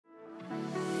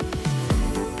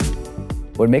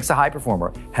what makes a high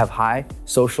performer have high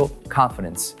social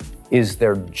confidence is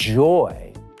their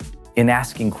joy in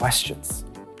asking questions.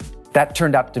 That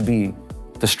turned out to be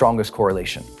the strongest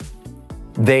correlation.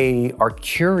 They are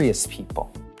curious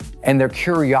people, and their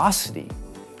curiosity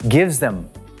gives them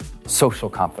social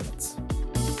confidence.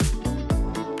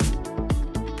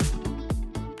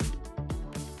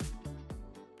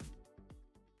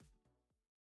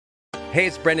 Hey,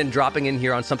 it's Brendan dropping in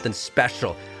here on something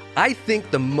special. I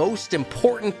think the most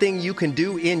important thing you can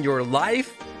do in your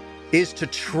life is to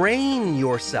train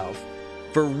yourself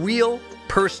for real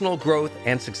personal growth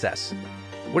and success.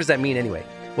 What does that mean anyway?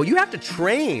 Well, you have to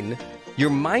train your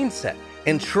mindset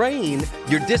and train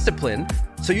your discipline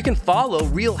so you can follow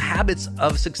real habits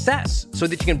of success, so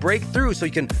that you can break through, so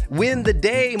you can win the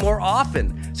day more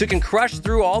often, so you can crush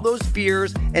through all those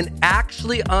fears and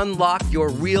actually unlock your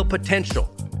real potential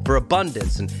for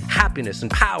abundance and happiness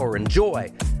and power and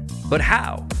joy. But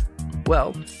how?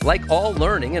 Well, like all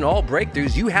learning and all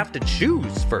breakthroughs, you have to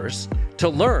choose first to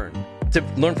learn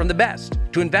from the best,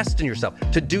 to invest in yourself,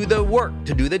 to do the work,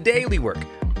 to do the daily work.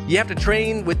 You have to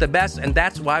train with the best, and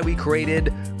that's why we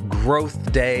created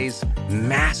Growth Day's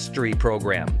Mastery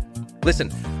Program. Listen,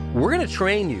 we're gonna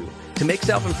train you to make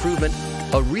self-improvement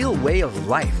a real way of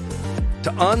life,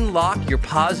 to unlock your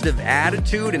positive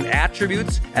attitude and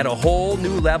attributes at a whole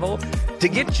new level, to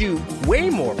get you way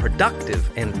more productive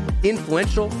and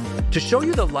influential, to show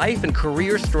you the life and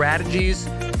career strategies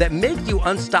that make you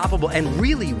unstoppable and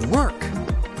really work.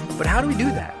 But how do we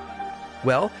do that?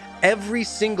 Well, every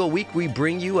single week we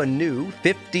bring you a new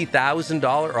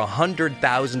 $50,000 or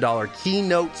 $100,000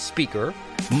 keynote speaker,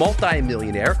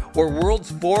 multimillionaire, or world's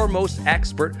foremost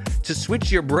expert to switch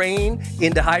your brain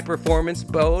into high performance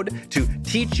mode, to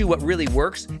teach you what really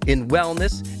works in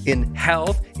wellness, in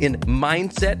health, in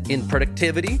mindset, in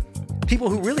productivity. People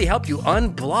who really help you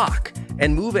unblock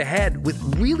and move ahead with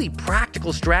really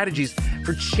practical strategies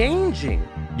for changing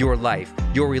your life,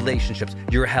 your relationships,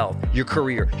 your health, your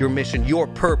career, your mission, your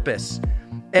purpose.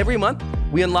 Every month,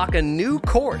 we unlock a new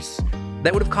course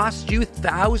that would have cost you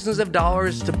thousands of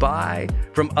dollars to buy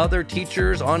from other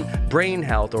teachers on brain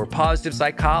health or positive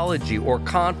psychology or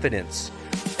confidence.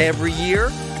 Every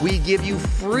year, we give you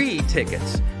free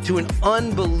tickets to an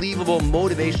unbelievable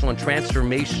motivational and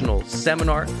transformational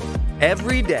seminar.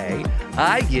 Every day,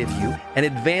 I give you an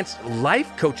advanced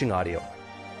life coaching audio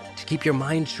to keep your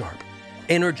mind sharp,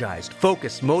 energized,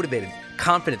 focused, motivated,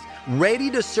 confident,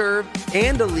 ready to serve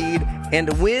and to lead and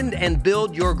to win and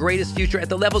build your greatest future at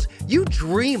the levels you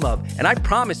dream of. And I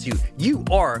promise you, you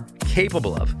are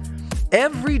capable of.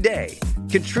 Every day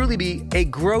can truly be a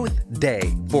growth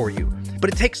day for you.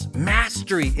 But it takes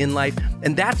mastery in life,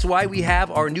 and that's why we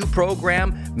have our new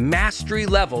program, Mastery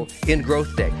Level in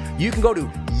Growth Day. You can go to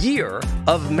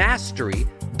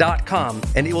yearofmastery.com,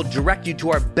 and it will direct you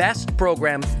to our best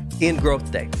program in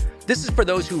Growth Day. This is for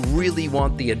those who really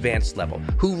want the advanced level,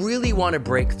 who really want to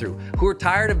break through, who are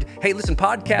tired of, hey, listen,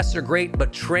 podcasts are great,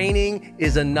 but training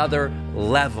is another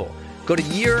level. Go to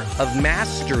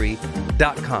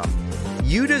yearofmastery.com.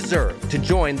 You deserve to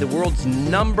join the world's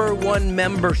 #1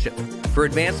 membership for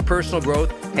advanced personal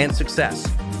growth and success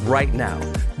right now.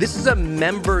 This is a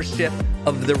membership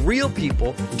of the real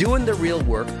people doing the real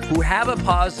work, who have a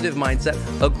positive mindset,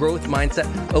 a growth mindset,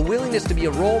 a willingness to be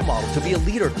a role model, to be a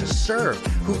leader, to serve,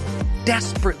 who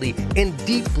desperately and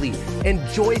deeply and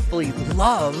joyfully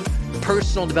love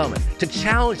personal development, to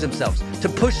challenge themselves, to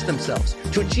push themselves,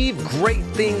 to achieve great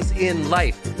things in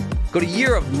life. Go to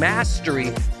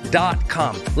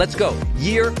yearofmastery.com. Let's go.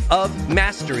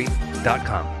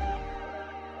 yearofmastery.com.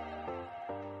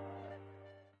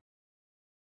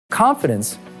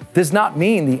 Confidence does not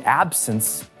mean the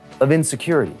absence of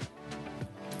insecurity.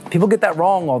 People get that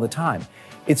wrong all the time.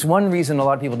 It's one reason a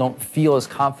lot of people don't feel as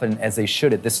confident as they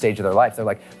should at this stage of their life. They're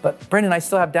like, but Brendan, I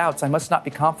still have doubts. I must not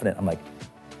be confident. I'm like,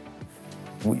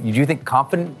 do you think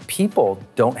confident people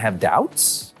don't have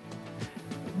doubts?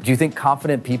 Do you think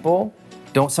confident people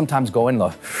don't sometimes go in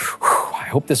the, I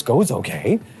hope this goes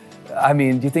okay? I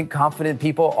mean, do you think confident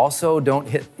people also don't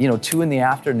hit, 2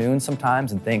 PM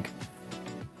sometimes and think,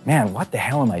 man, what the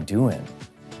hell am I doing?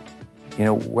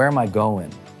 Where am I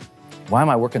going? Why am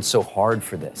I working so hard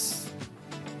for this?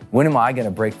 When am I going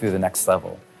to break through the next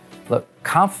level? Look,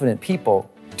 confident people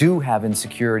do have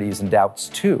insecurities and doubts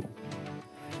too.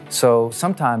 So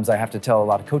sometimes I have to tell a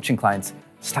lot of coaching clients,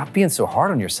 stop being so hard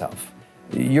on yourself.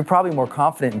 You're probably more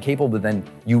confident and capable than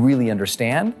you really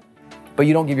understand, but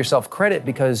you don't give yourself credit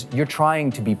because you're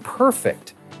trying to be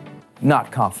perfect,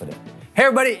 not confident. Hey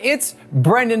everybody, it's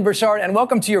Brendon Burchard, and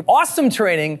welcome to your awesome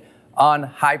training on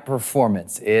high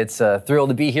performance. It's a thrill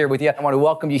to be here with you. I want to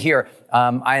welcome you here,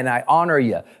 and I honor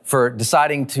you for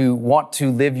deciding to want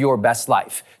to live your best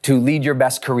life, to lead your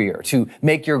best career, to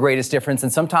make your greatest difference.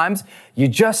 And sometimes you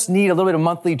just need a little bit of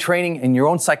monthly training in your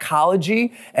own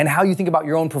psychology and how you think about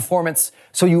your own performance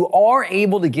so you are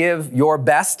able to give your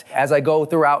best, as I go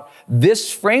throughout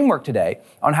this framework today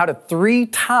on how to 3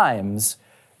 times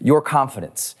your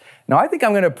confidence. Now, I think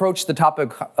I'm going to approach the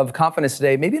topic of confidence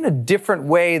today maybe in a different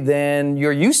way than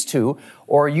you're used to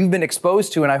or you've been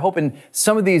exposed to. And I hope in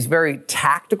some of these very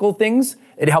tactical things,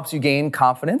 it helps you gain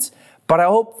confidence. But I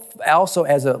hope also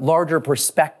as a larger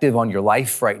perspective on your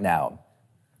life right now,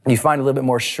 you find a little bit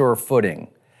more sure footing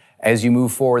as you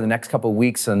move forward the next couple of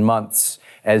weeks and months,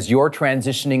 as you're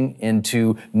transitioning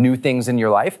into new things in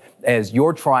your life, as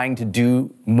you're trying to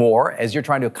do more, as you're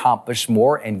trying to accomplish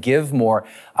more and give more.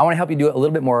 I want to help you do it a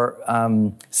little bit more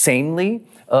sanely,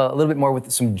 a little bit more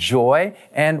with some joy,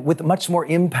 and with much more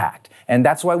impact. And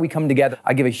that's why we come together.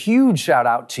 I give a huge shout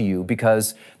out to you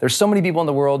because there's so many people in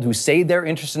the world who say they're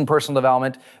interested in personal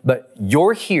development, but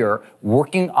you're here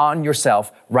working on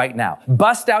yourself right now.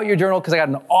 Bust out your journal because I got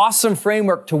an awesome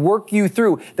framework to work you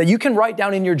through that you can write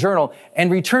down in your journal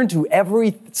and return to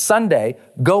every Sunday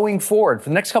going forward for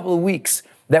the next couple of weeks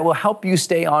that will help you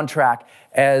stay on track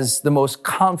as the most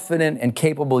confident and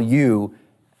capable you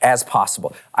as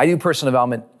possible. I do personal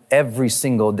development every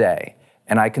single day.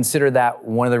 And I consider that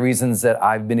one of the reasons that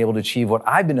I've been able to achieve what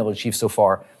I've been able to achieve so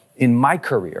far in my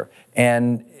career.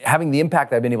 And having the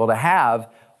impact that I've been able to have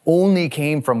only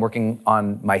came from working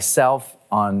on myself,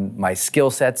 on my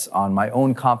skill sets, on my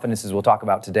own confidence, as we'll talk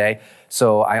about today.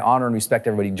 So I honor and respect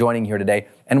everybody joining here today.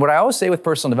 And what I always say with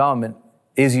personal development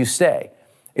is you stay.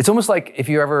 It's almost like if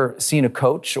you've ever seen a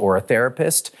coach or a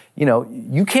therapist,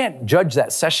 you can't judge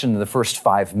that session in the first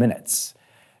 5 minutes.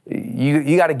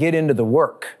 You got to get into the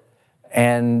work.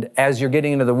 And as you're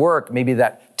getting into the work, maybe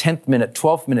that 10th minute,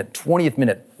 12th minute, 20th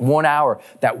minute, 1 hour,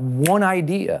 that one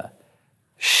idea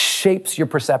shapes your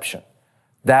perception.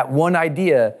 That one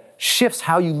idea shifts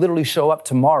how you literally show up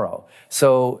tomorrow.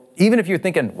 So even if you're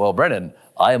thinking, well, Brennan,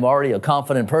 I am already a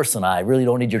confident person. I really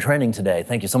don't need your training today.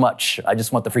 Thank you so much. I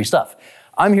just want the free stuff.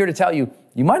 I'm here to tell you,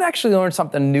 you might actually learn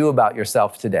something new about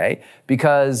yourself today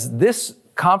because this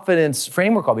confidence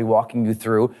framework I'll be walking you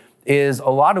through is a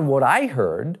lot of what I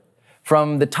heard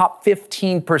from the top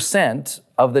 15%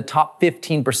 of the top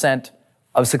 15%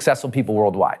 of successful people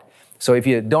worldwide. So if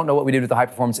you don't know what we did with the High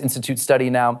Performance Institute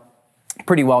study now,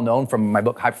 pretty well known from my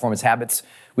book, High Performance Habits,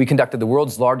 we conducted the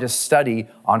world's largest study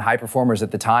on high performers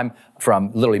at the time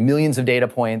from literally millions of data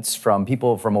points from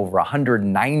people from over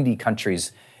 190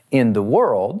 countries in the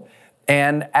world.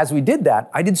 And as we did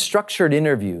that, I did structured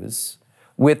interviews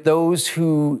with those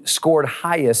who scored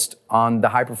highest on the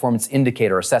High Performance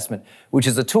Indicator assessment, which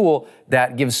is a tool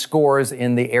that gives scores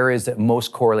in the areas that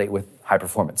most correlate with high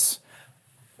performance.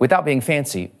 Without being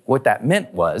fancy, what that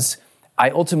meant was I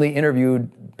ultimately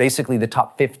interviewed basically the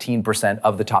top 15%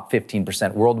 of the top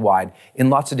 15% worldwide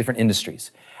in lots of different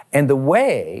industries. And the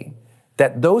way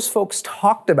that those folks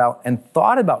talked about and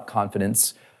thought about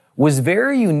confidence was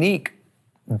very unique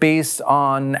based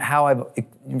on how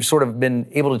I've sort of been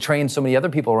able to train so many other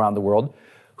people around the world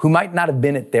who might not have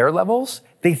been at their levels.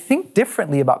 They think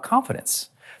differently about confidence.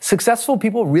 Successful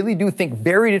people really do think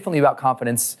very differently about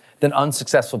confidence than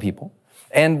unsuccessful people.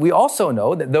 And we also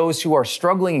know that those who are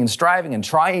struggling and striving and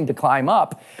trying to climb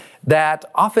up, that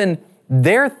often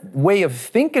their way of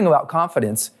thinking about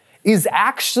confidence is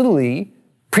actually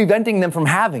preventing them from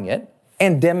having it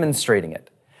and demonstrating it.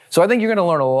 So I think you're going to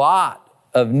learn a lot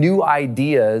of new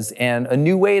ideas and a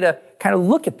new way to kind of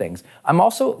look at things. I'm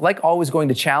also, like always, going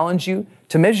to challenge you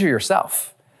to measure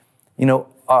yourself.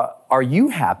 Are you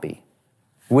happy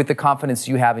with the confidence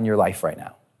you have in your life right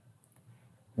now?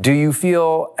 Do you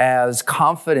feel as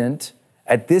confident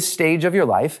at this stage of your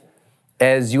life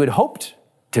as you had hoped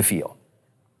to feel?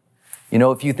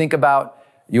 If you think about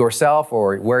yourself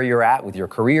or where you're at with your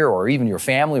career or even your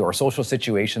family or social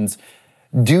situations,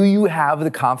 do you have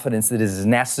the confidence that is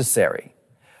necessary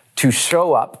to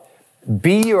show up,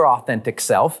 be your authentic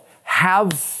self,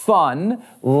 have fun,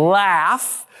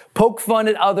 laugh, poke fun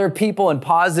at other people in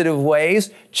positive ways,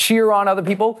 cheer on other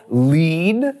people,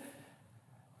 lead?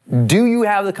 Do you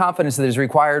have the confidence that is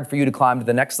required for you to climb to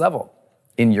the next level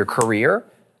in your career,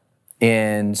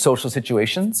 in social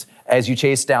situations, as you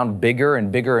chase down bigger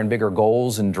and bigger and bigger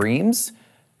goals and dreams?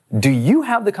 Do you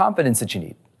have the confidence that you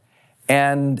need?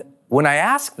 And when I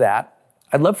ask that,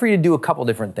 I'd love for you to do a couple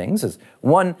different things.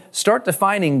 One, start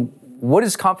defining what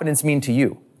does confidence mean to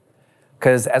you?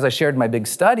 Because as I shared in my big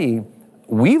study,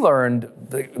 we learned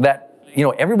that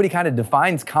everybody kind of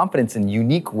defines confidence in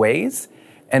unique ways.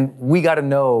 And we got to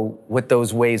know what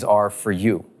those ways are for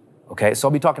you. Okay, so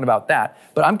I'll be talking about that.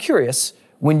 But I'm curious,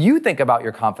 when you think about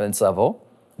your confidence level,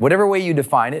 whatever way you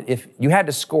define it, if you had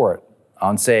to score it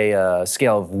on, say, a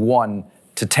scale of 1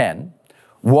 to 10,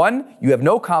 1, you have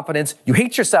no confidence, you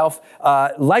hate yourself,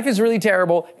 life is really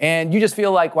terrible, and you just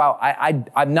feel like, wow,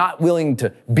 I'm not willing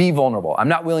to be vulnerable. I'm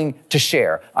not willing to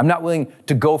share. I'm not willing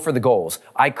to go for the goals.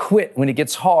 I quit when it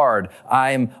gets hard.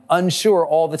 I'm unsure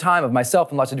all the time of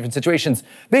myself in lots of different situations.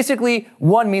 Basically,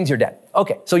 1 means you're dead.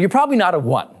 Okay, so you're probably not a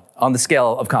 1 on the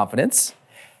scale of confidence.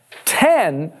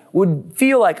 10 would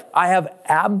feel like I have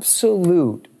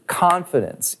absolute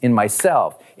confidence in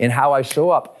myself, in how I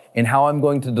show up, in how I'm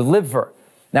going to deliver.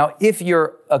 Now, if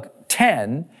you're a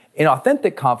 10 in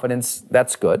authentic confidence,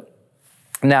 that's good.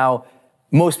 Now,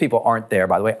 most people aren't there,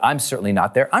 by the way. I'm certainly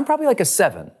not there. I'm probably like a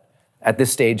 7 at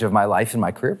this stage of my life and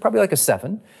my career, probably like a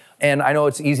 7. And I know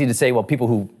it's easy to say, well, people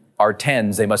who are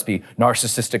 10s, they must be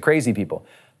narcissistic, crazy people.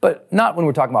 But not when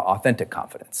we're talking about authentic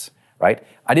confidence, right?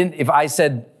 If I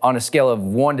said on a scale of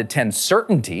 1 to 10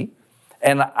 certainty,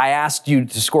 and I asked you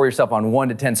to score yourself on 1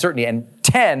 to 10 certainty, and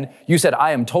 10, you said,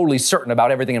 I am totally certain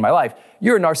about everything in my life,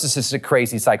 you're a narcissistic,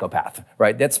 crazy psychopath,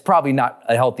 right? That's probably not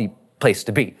a healthy place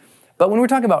to be. But when we're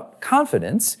talking about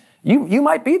confidence, you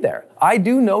might be there. I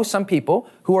do know some people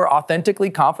who are authentically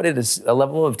confident at a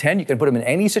level of 10. You can put them in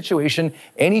any situation,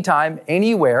 anytime,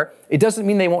 anywhere. It doesn't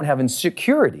mean they won't have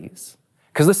insecurities.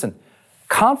 Because listen,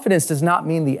 confidence does not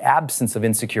mean the absence of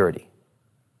insecurity.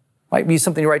 Might be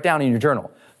something to write down in your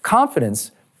journal.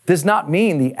 Confidence does not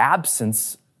mean the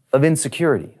absence of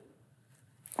insecurity.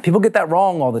 People get that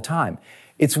wrong all the time.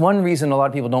 It's one reason a lot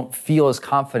of people don't feel as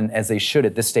confident as they should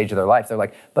at this stage of their life. They're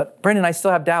like, but Brendon, I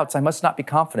still have doubts. I must not be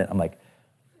confident. I'm like,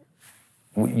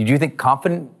 do you think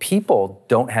confident people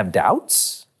don't have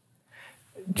doubts?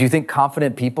 Do you think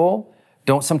confident people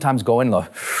don't sometimes go in, I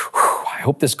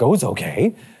hope this goes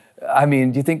okay? I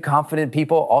mean, do you think confident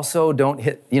people also don't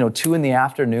hit 2 in the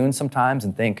afternoon sometimes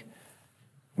and think,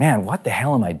 man, what the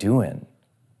hell am I doing?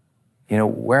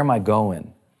 Where am I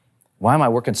going? Why am I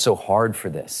working so hard for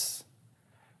this?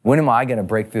 When am I going to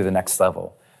break through the next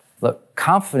level? Look,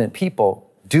 confident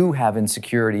people do have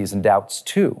insecurities and doubts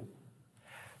too.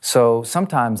 So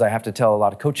sometimes I have to tell a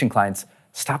lot of coaching clients,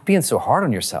 stop being so hard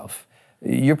on yourself.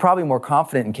 You're probably more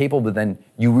confident and capable than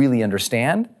you really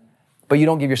understand, but you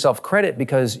don't give yourself credit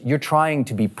because you're trying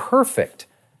to be perfect,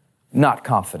 not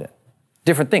confident.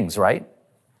 Different things, right?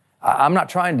 I'm not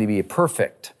trying to be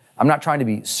perfect. I'm not trying to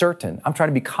be certain. I'm trying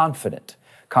to be confident.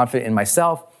 Confident in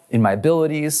myself, in my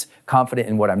abilities, confident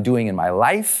in what I'm doing in my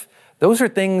life. Those are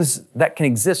things that can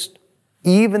exist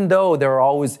even though there are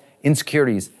always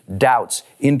insecurities, doubts,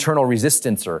 internal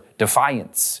resistance or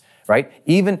defiance, right?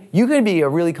 Even you can be a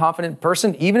really confident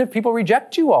person even if people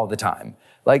reject you all the time.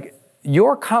 Like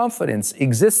your confidence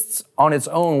exists on its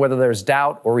own whether there's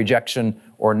doubt or rejection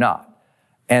or not.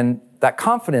 And that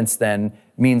confidence then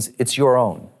means it's your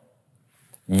own.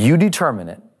 You determine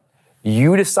it,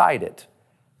 you decide it,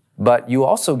 but you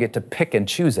also get to pick and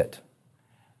choose it.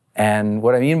 And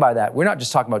what I mean by that, we're not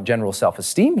just talking about general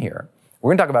self-esteem here. We're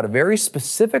going to talk about a very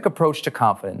specific approach to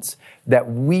confidence that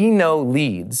we know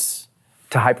leads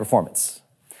to high performance.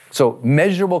 So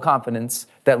measurable confidence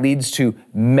that leads to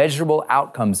measurable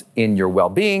outcomes in your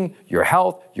well-being, your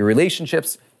health, your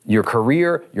relationships, your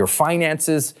career, your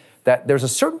finances, that there's a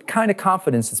certain kind of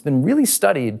confidence that's been really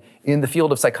studied in the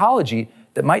field of psychology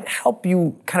that might help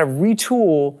you kind of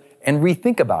retool and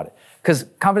rethink about it. Because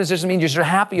confidence doesn't mean you're just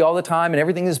happy all the time and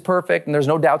everything is perfect and there's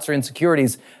no doubts or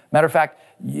insecurities. Matter of fact,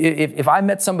 if I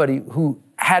met somebody who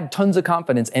had tons of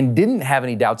confidence and didn't have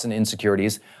any doubts and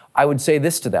insecurities, I would say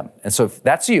this to them. And so if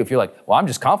that's you, if you're like, well, I'm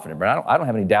just confident, but I don't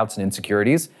have any doubts and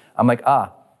insecurities, I'm like,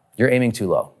 you're aiming too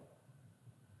low.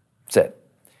 That's it.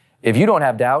 If you don't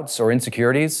have doubts or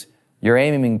insecurities, you're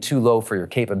aiming too low for your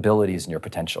capabilities and your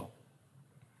potential,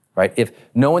 right? If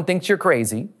no one thinks you're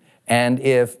crazy, and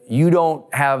if you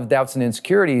don't have doubts and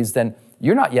insecurities, then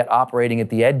you're not yet operating at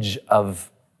the edge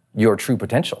of your true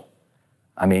potential.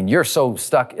 I mean, you're so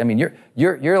stuck. I mean,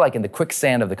 you're like in the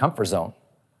quicksand of the comfort zone.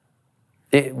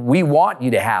 We want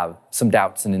you to have some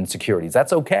doubts and insecurities.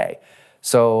 That's okay.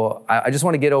 So I just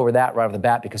want to get over that right off the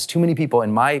bat because too many people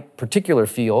in my particular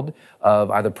field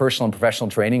of either personal and professional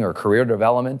training or career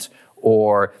development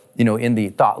or, in the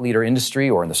thought leader industry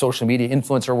or in the social media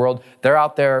influencer world, they're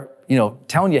out there,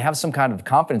 telling you to have some kind of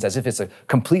confidence as if it's a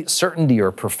complete certainty or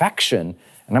perfection.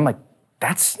 And I'm like,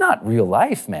 that's not real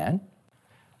life, man.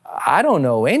 I don't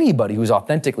know anybody who's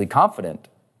authentically confident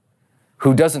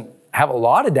who doesn't have a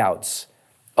lot of doubts,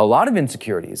 a lot of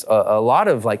insecurities, a lot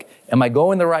of am I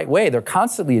going the right way? They're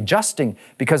constantly adjusting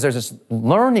because there's this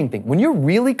learning thing. When you're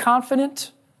really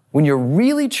confident, when you're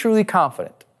really, truly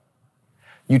confident,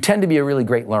 you tend to be a really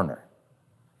great learner.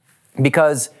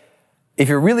 Because if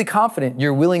you're really confident,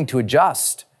 you're willing to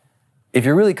adjust. If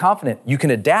you're really confident, you can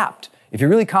adapt. If you're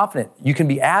really confident, you can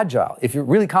be agile. If you're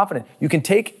really confident, you can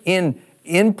take in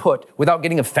input without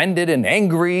getting offended and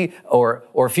angry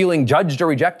or feeling judged or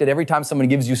rejected every time someone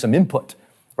gives you some input,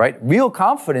 right? Real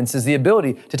confidence is the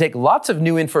ability to take lots of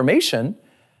new information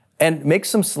and make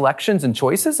some selections and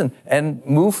choices and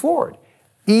move forward,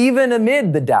 even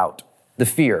amid the doubt, the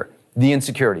fear, the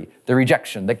insecurity, the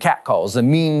rejection, the catcalls, the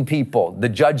mean people, the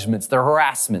judgments, the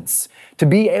harassments. To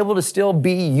be able to still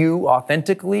be you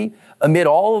authentically amid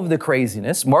all of the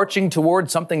craziness, marching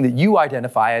towards something that you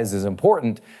identify as is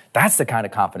important, that's the kind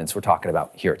of confidence we're talking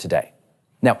about here today.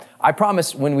 Now, I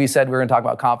promised when we said we were going to talk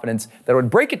about confidence that I would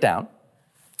break it down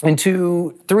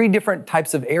into 3 different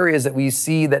types of areas that we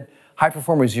see that high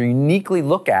performers uniquely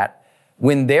look at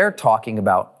when they're talking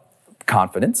about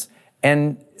confidence,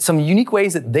 and some unique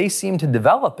ways that they seem to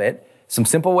develop it, some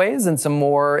simple ways and some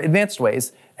more advanced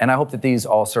ways, and I hope that these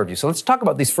all serve you. So let's talk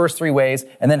about these first 3 ways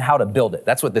and then how to build it.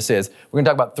 That's what this is. We're gonna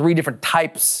talk about 3 different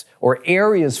types or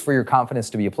areas for your confidence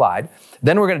to be applied.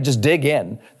 Then we're gonna just dig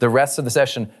in the rest of the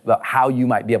session about how you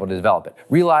might be able to develop it.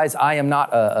 Realize I am not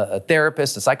a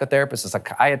therapist, a psychotherapist, a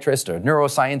psychiatrist, or a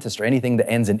neuroscientist, or anything that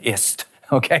ends in ist,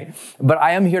 okay? But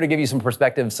I am here to give you some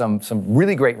perspective, some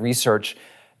really great research.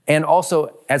 And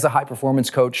also, as a high-performance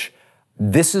coach,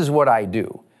 this is what I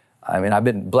do. I mean, I've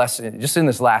been blessed. Just in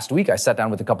this last week, I sat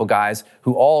down with a couple guys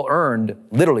who all earned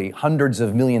literally hundreds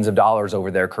of millions of dollars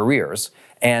over their careers.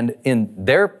 And in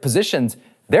their positions,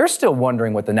 they're still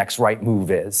wondering what the next right move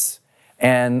is.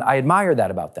 And I admire that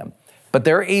about them. But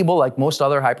they're able, like most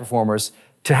other high performers,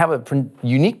 to have a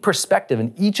unique perspective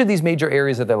in each of these major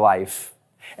areas of their life.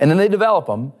 And then they develop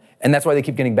them, and that's why they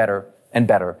keep getting better and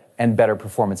better and better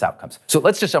performance outcomes. So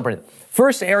let's just jump right in.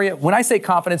 First area, when I say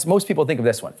confidence, most people think of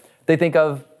this one. They think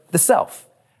of the self,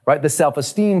 right? The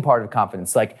self-esteem part of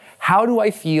confidence. Like, how do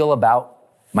I feel about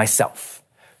myself?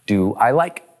 Do I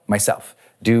like myself?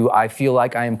 Do I feel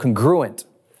like I am congruent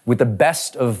with the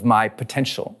best of my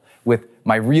potential, with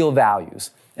my real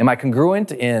values? Am I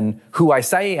congruent in who I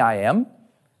say I am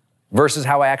versus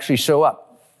how I actually show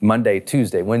up Monday,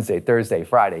 Tuesday, Wednesday, Thursday,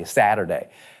 Friday, Saturday?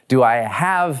 Do I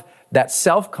have that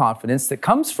self-confidence that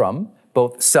comes from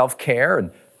both self-care and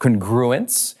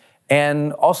congruence,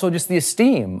 and also just the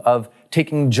esteem of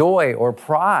taking joy or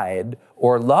pride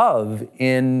or love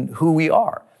in who we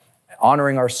are,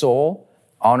 honoring our soul,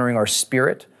 honoring our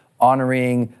spirit,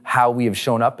 honoring how we have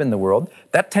shown up in the world?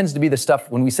 That tends to be the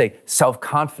stuff, when we say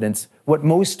self-confidence, what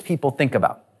most people think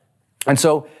about. And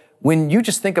so when you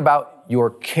just think about your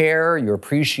care, your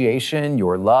appreciation,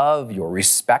 your love, your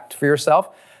respect for yourself,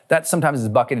 that sometimes is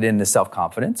bucketed into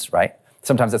self-confidence, right?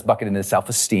 Sometimes that's bucketed into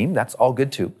self-esteem. That's all good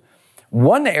too.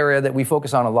 One area that we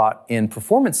focus on a lot in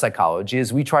performance psychology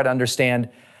is we try to understand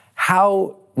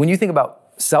how, when you think about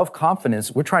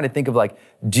self-confidence, we're trying to think of like,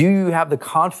 do you have the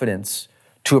confidence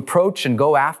to approach and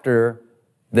go after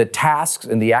the tasks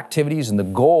and the activities and the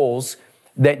goals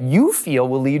that you feel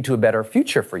will lead to a better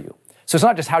future for you? So it's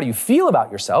not just how do you feel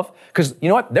about yourself, because you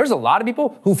know what? There's a lot of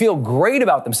people who feel great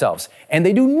about themselves and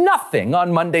they do nothing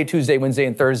on Monday, Tuesday, Wednesday,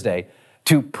 and Thursday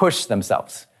to push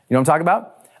themselves. You know what I'm talking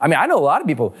about? I mean, I know a lot of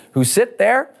people who sit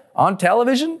there on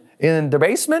television in their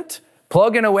basement,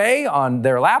 plugging away on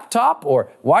their laptop or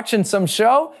watching some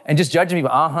show and just judging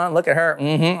people. Look at her.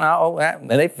 And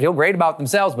they feel great about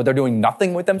themselves, but they're doing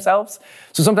nothing with themselves.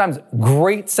 So sometimes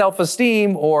great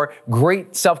self-esteem or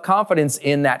great self-confidence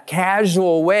in that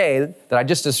casual way that I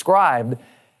just described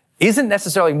isn't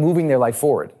necessarily moving their life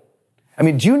forward. I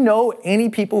mean, do you know any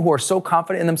people who are so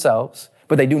confident in themselves,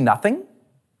 but they do nothing?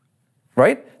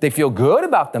 Right? They feel good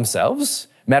about themselves.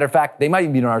 Matter of fact, they might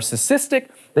even be narcissistic.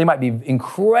 They might be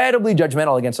incredibly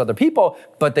judgmental against other people,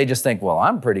 but they just think, well,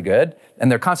 I'm pretty good.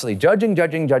 And they're constantly judging.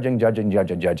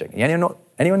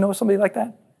 Anyone know somebody like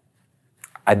that?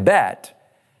 I bet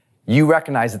you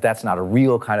recognize that that's not a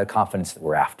real kind of confidence that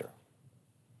we're after.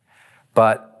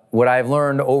 But what I've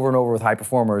learned over and over with high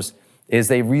performers is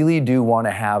they really do want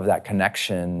to have that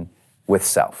connection with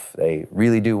self. They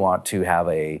really do want to have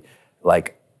a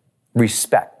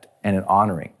respect and an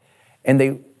honoring. And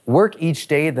they work each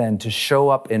day then to show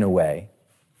up in a way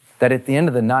that at the end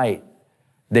of the night,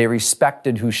 they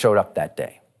respected who showed up that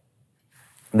day.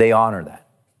 They honor that.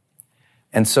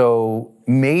 And so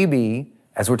maybe,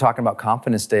 as we're talking about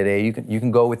confidence today, you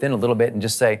can go within a little bit and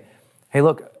just say, hey,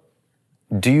 look,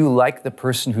 do you like the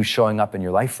person who's showing up in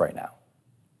your life right now?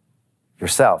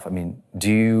 Yourself. I mean,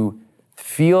 do you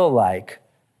feel like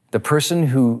the person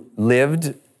who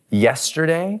lived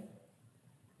yesterday,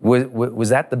 was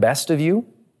that the best of you?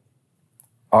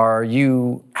 Are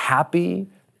you happy,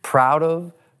 proud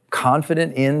of,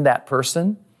 confident in that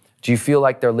person? Do you feel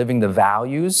like they're living the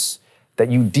values that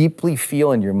you deeply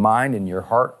feel in your mind and your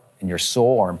heart and your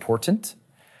soul are important?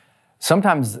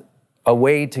 Sometimes a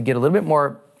way to get a little bit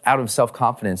more out of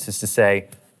self-confidence is to say,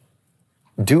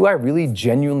 do I really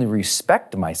genuinely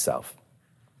respect myself?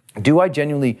 Do I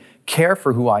genuinely care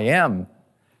for who I am?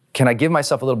 Can I give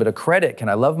myself a little bit of credit? Can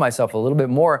I love myself a little bit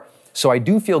more so I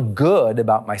do feel good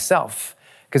about myself?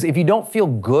 Because if you don't feel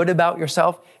good about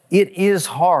yourself, it is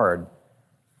hard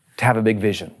to have a big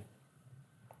vision.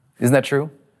 Isn't that true?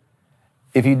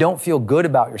 If you don't feel good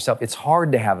about yourself, it's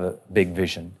hard to have a big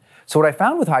vision. So what I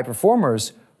found with high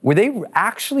performers, where they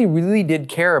actually really did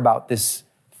care about this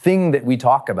thing that we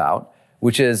talk about,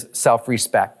 which is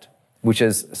self-respect, which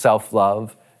is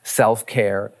self-love,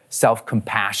 self-care,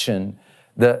 self-compassion,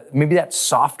 maybe that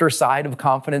softer side of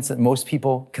confidence that most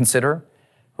people consider,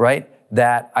 right?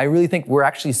 That I really think we're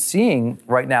actually seeing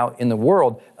right now in the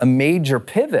world a major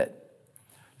pivot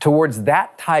towards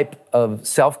that type of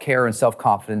self-care and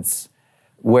self-confidence,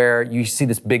 where you see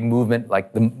this big movement,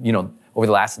 like over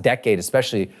the last decade,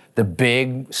 especially the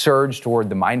big surge toward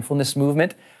the mindfulness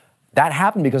movement. That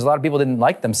happened because a lot of people didn't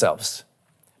like themselves.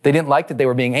 They didn't like that they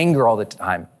were being angry all the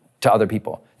time to other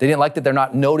people. They didn't like that they're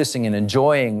not noticing and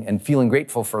enjoying and feeling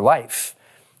grateful for life.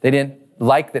 They didn't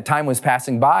like that time was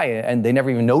passing by and they never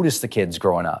even noticed the kids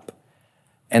growing up.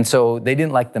 And so they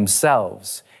didn't like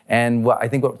themselves. And I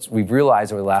think what we've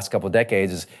realized over the last couple of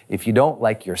decades is if you don't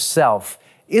like yourself,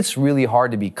 it's really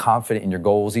hard to be confident in your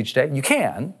goals each day. You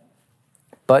can,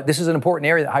 but this is an important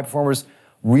area that high performers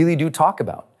really do talk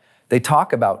about. They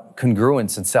talk about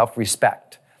congruence and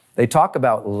self-respect. They talk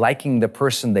about liking the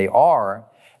person they are,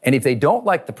 and if they don't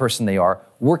like the person they are,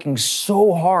 working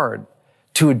so hard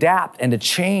to adapt and to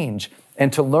change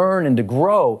and to learn and to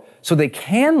grow so they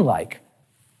can like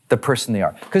the person they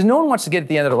are. Because no one wants to get at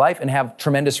the end of their life and have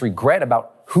tremendous regret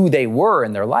about who they were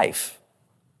in their life,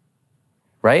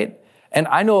 right? And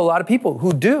I know a lot of people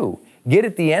who do get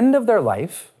at the end of their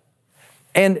life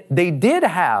and they did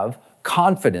have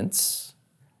confidence,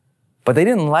 but they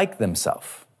didn't like themselves.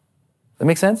 That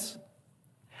make sense?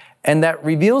 And that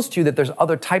reveals to you that there's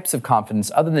other types of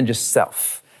confidence other than just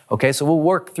self. Okay, so we'll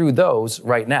work through those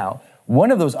right now.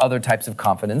 One of those other types of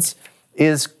confidence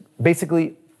is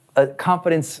basically a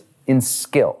confidence in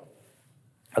skill.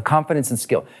 A confidence in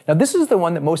skill. Now, this is the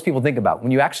one that most people think about.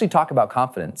 When you actually talk about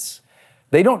confidence,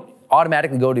 they don't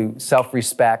automatically go to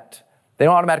self-respect. They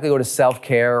don't automatically go to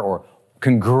self-care or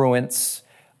congruence.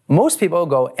 Most people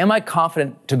go, am I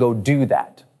confident to go do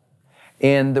that?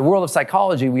 In the world of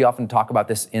psychology, we often talk about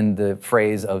this in the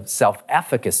phrase of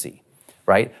self-efficacy,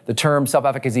 right? The term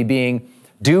self-efficacy being,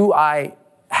 do I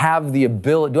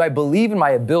believe in my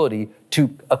ability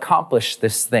to accomplish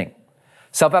this thing?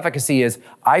 Self-efficacy is,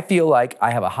 I feel like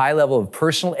I have a high level of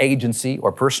personal agency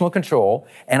or personal control,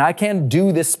 and I can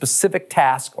do this specific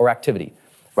task or activity,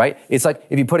 right? It's like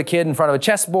if you put a kid in front of a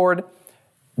chessboard,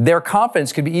 their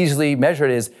confidence could be easily measured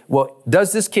as, well,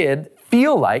 does this kid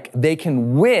feel like they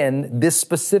can win this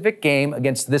specific game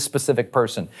against this specific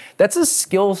person? That's a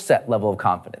skill set level of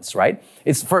confidence, right?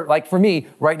 It's for me,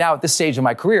 right now at this stage of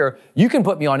my career, you can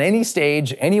put me on any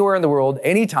stage, anywhere in the world,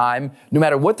 anytime, no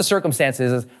matter what the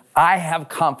circumstances is, I have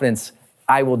confidence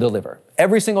I will deliver.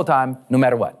 Every single time, no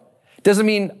matter what. Doesn't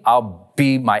mean I'll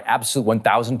be my absolute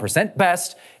 1,000%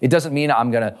 best. It doesn't mean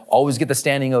I'm gonna always get the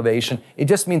standing ovation. It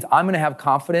just means I'm gonna have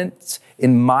confidence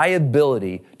in my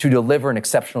ability to deliver an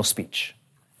exceptional speech.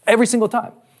 Every single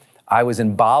time. I was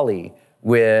in Bali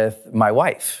with my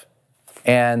wife,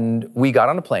 and we got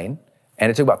on a plane,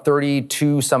 and it took about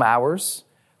 32 some hours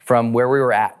from where we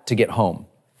were at to get home.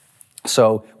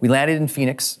 So we landed in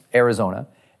Phoenix, Arizona,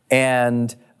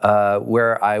 and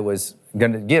where I was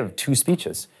gonna give 2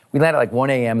 speeches. We landed at like 1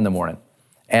 a.m. in the morning.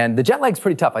 And the jet lag's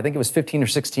pretty tough. I think it was 15 or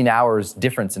 16 hours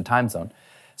difference in time zone.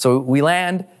 So we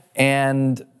land,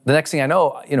 and the next thing I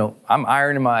know, I'm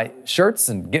ironing my shirts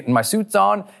and getting my suits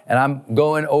on, and I'm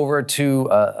going over to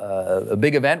a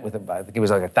big event with, I think it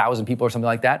was like 1,000 people or something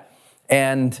like that.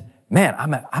 And man,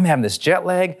 I'm having this jet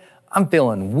lag. I'm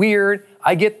feeling weird.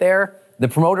 I get there. The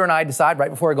promoter and I decide right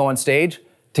before I go on stage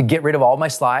to get rid of all my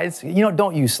slides.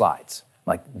 Don't use slides.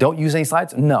 I'm like, don't use any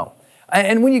slides? No.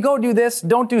 And when you go do this,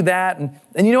 don't do that.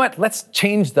 And you know what? Let's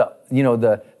change the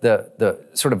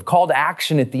sort of call to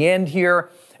action at the end here.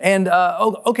 And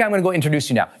okay, I'm gonna go introduce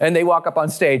you now. And they walk up on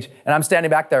stage, and I'm standing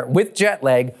back there with jet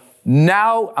lag.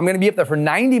 Now I'm gonna be up there for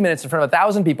 90 minutes in front of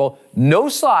 1,000 people, no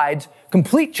slides,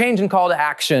 complete change in call to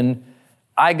action.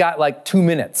 I got like 2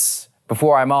 minutes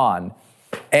before I'm on.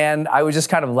 And I was just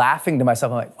kind of laughing to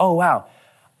myself. I'm like, oh wow,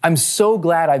 I'm so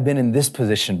glad I've been in this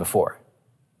position before.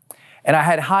 And I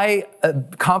had high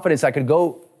confidence I could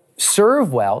go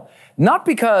serve well, not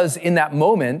because in that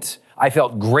moment I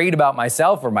felt great about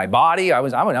myself or my body. I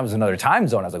was in another time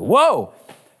zone. I was like, whoa.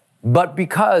 But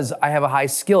because I have a high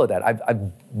skill at that.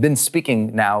 I've been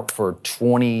speaking now for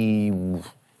 20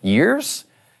 years.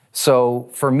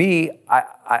 So for me,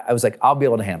 I was like, I'll be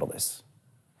able to handle this.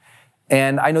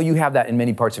 And I know you have that in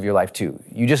many parts of your life too.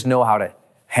 You just know how to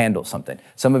handle something.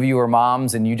 Some of you are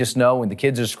moms and you just know when the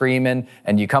kids are screaming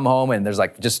and you come home and there's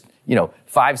like just,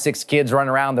 5, 6 kids running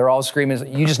around, they're all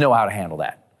screaming. You just know how to handle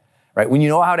that, right? When you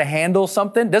know how to handle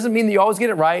something, doesn't mean that you always get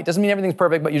it right, doesn't mean everything's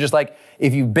perfect, but you're just like,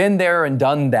 if you've been there and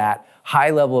done that, high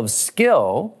level of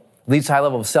skill leads to high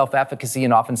level of self-efficacy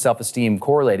and often self-esteem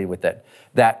correlated with it,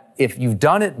 that if you've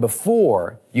done it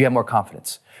before, you have more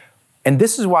confidence. And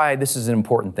this is why this is an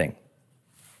important thing.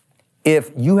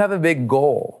 If you have a big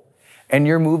goal and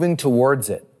you're moving towards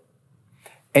it,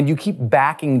 and you keep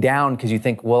backing down because you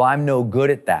think, well, I'm no good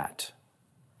at that.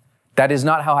 That is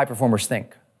not how high performers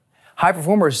think. High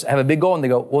performers have a big goal and they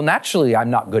go, well, naturally, I'm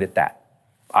not good at that.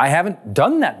 I haven't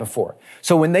done that before.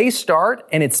 So when they start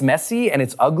and it's messy and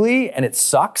it's ugly and it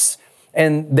sucks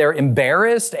and they're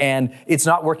embarrassed and it's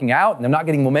not working out and they're not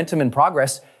getting momentum and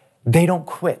progress, they don't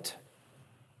quit.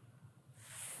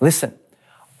 Listen,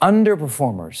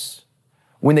 underperformers,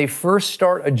 when they first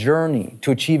start a journey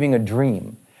to achieving a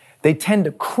dream, they tend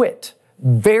to quit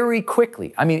very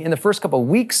quickly. I mean, in the first couple of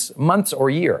weeks, months, or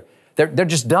year, they're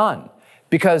just done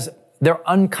because they're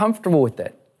uncomfortable with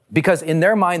it. Because in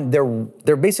their mind,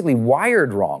 they're basically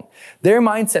wired wrong. Their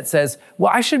mindset says,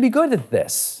 well, I should be good at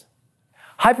this.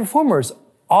 High performers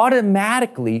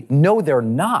automatically know they're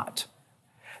not.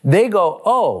 They go,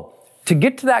 oh, to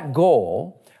get to that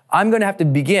goal, I'm gonna have to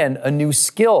begin a new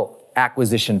skill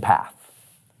acquisition path,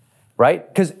 right?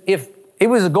 Because if it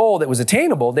was a goal that was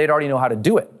attainable, they'd already know how to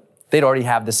do it. They'd already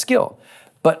have the skill.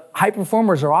 But high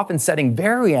performers are often setting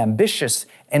very ambitious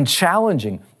and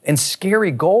challenging and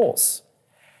scary goals.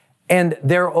 And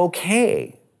they're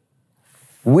okay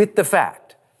with the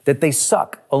fact that they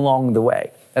suck along the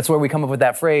way. That's where we come up with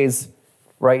that phrase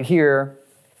right here,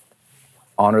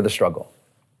 honor the struggle.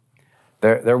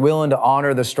 They're willing to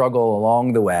honor the struggle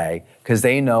along the way because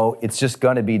they know it's just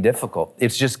gonna be difficult.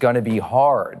 It's just gonna be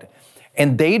hard.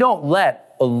 And they don't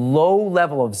let a low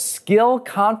level of skill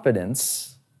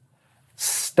confidence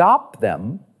stop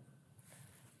them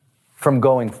from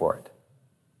going for it.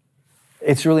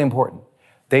 It's really important.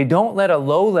 They don't let a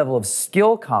low level of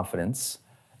skill confidence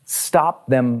stop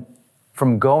them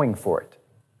from going for it.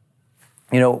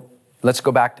 Let's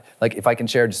go back, if I can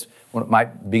share just my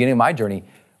beginning of my journey.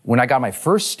 When I got my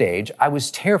first stage, I was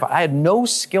terrified. I had no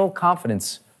skill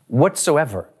confidence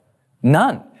whatsoever.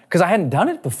 None, because I hadn't done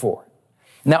it before.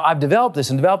 Now, I've developed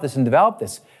this and developed this and developed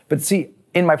this. But see,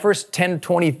 in my first 10,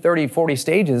 20, 30, 40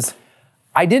 stages,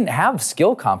 I didn't have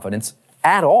skill confidence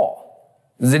at all.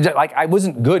 I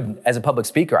wasn't good as a public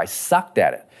speaker. I sucked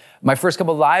at it. My first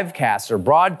couple of live casts or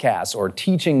broadcasts or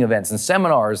teaching events and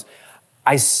seminars,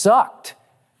 I sucked.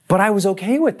 But I was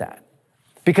okay with that.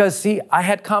 Because see, I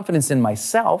had confidence in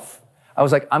myself. I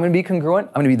was like, I'm gonna be congruent.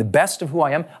 I'm gonna be the best of who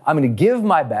I am. I'm gonna give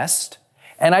my best.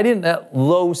 And I didn't let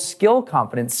low skill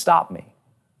confidence stop me.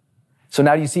 So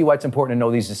now do you see why it's important to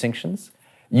know these distinctions?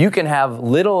 You can have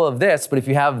little of this, but if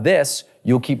you have this,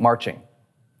 you'll keep marching.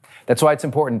 That's why it's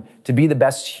important to be the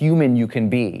best human you can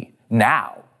be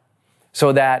now,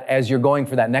 so that as you're going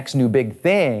for that next new big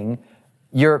thing,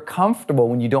 you're comfortable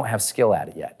when you don't have skill at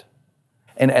it yet.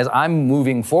 And as I'm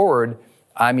moving forward,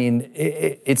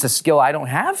 it's a skill I don't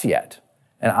have yet.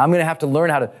 And I'm gonna have to learn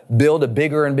how to build a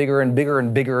bigger and bigger and bigger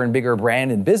and bigger and bigger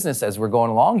brand and business as we're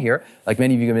going along here. Like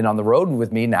many of you have been on the road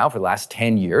with me now for the last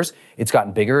 10 years. It's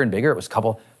gotten bigger and bigger. It was a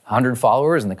couple hundred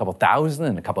followers and a couple thousand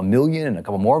and a couple million and a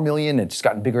couple more million. It's just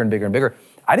gotten bigger and bigger and bigger.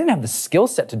 I didn't have the skill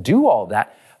set to do all of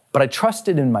that, but I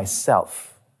trusted in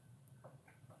myself.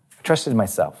 I trusted in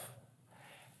myself.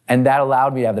 And that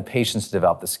allowed me to have the patience to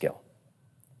develop the skill.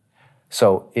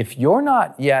 So if you're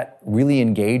not yet really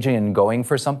engaging and going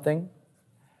for something,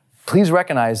 please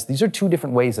recognize these are two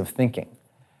different ways of thinking.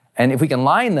 And if we can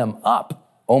line them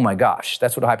up, oh my gosh,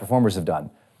 that's what high performers have done.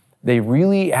 They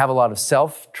really have a lot of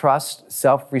self-trust,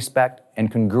 self-respect,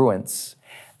 and congruence.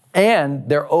 And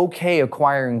they're okay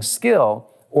acquiring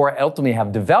skill or ultimately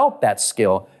have developed that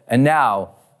skill, and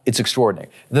now it's extraordinary.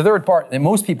 The third part that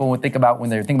most people would think about when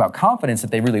they think about confidence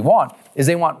that they really want is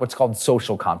they want what's called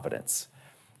social confidence.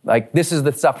 Like this is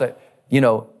the stuff that,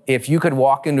 if you could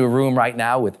walk into a room right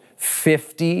now with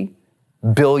 50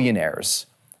 billionaires,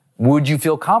 would you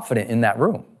feel confident in that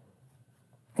room?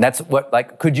 That's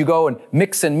what, could you go and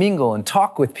mix and mingle and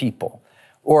talk with people?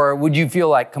 Or would you feel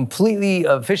like completely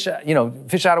fish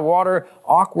out of water,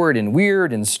 awkward and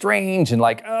weird and strange and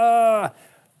like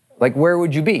where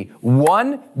would you be?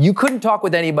 1, you couldn't talk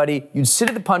with anybody. You'd sit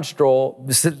at the punch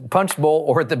bowl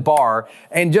or at the bar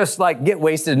and just like get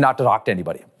wasted and not to talk to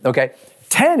anybody, okay?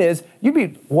 10 is you'd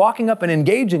be walking up and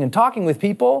engaging and talking with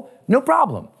people, no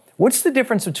problem. What's the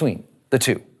difference between the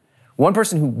two? One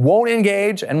person who won't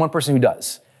engage and one person who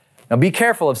does. Now be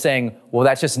careful of saying, well,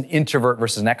 that's just an introvert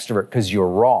versus an extrovert, because you're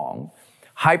wrong.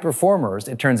 High performers,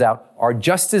 it turns out, are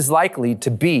just as likely to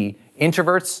be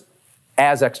introverts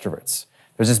as extroverts.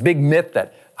 There's this big myth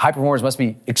that high performers must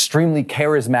be extremely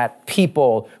charismatic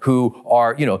people who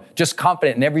are, just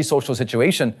confident in every social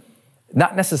situation.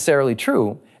 Not necessarily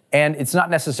true, and it's not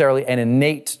necessarily an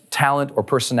innate talent or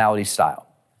personality style.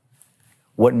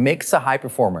 What makes a high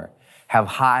performer have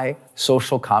high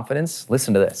social confidence,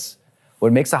 listen to this.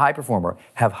 What makes a high performer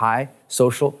have high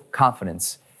social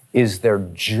confidence is their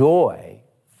joy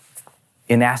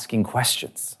in asking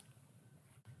questions.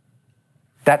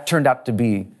 That turned out to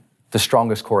be the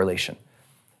strongest correlation.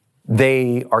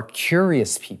 They are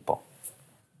curious people,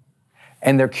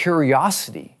 and their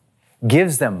curiosity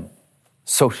gives them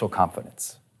social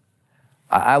confidence.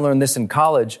 I learned this in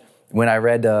college when I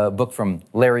read a book from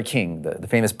Larry King, the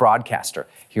famous broadcaster.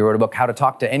 He wrote a book, How to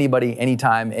Talk to Anybody,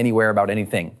 Anytime, Anywhere About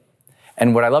Anything.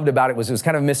 And what I loved about it was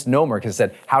kind of a misnomer, because it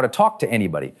said how to talk to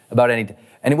anybody about anything.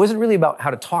 And it wasn't really about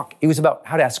how to talk, it was about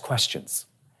how to ask questions.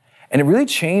 And it really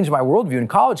changed my worldview in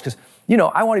college, because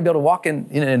I want to be able to walk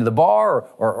into the bar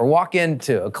or walk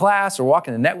into a class or walk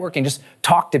into networking and just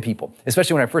talk to people,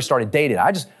 especially when I first started dating.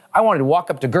 I wanted to walk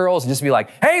up to girls and just be like,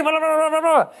 hey, blah, blah, blah, blah,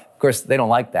 blah. Of course, they don't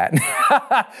like that.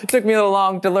 It took me a little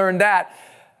long to learn that.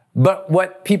 But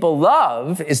what people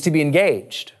love is to be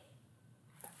engaged.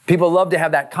 People love to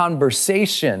have that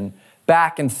conversation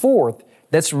back and forth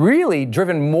that's really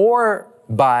driven more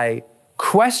by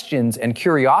questions and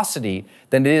curiosity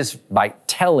than it is by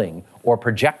telling or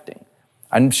projecting.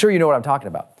 I'm sure you know what I'm talking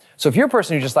about. So if you're a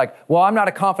person who's just like, well, I'm not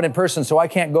a confident person, so I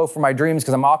can't go for my dreams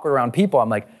because I'm awkward around people, I'm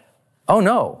like, oh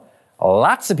no,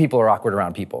 lots of people are awkward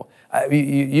around people.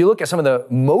 You look at some of the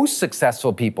most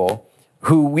successful people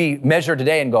who we measure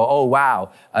today and go, oh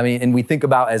wow. And we think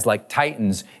about as like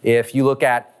titans. If you look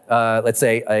at, let's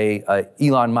say, a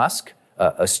Elon Musk,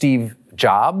 a Steve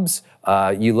Jobs,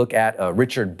 you look at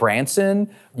Richard Branson,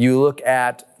 you look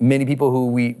at many people who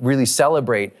we really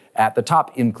celebrate at the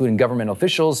top, including government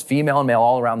officials, female and male,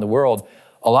 all around the world.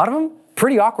 A lot of them,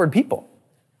 pretty awkward people,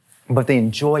 but they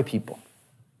enjoy people,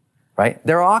 right?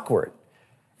 They're awkward,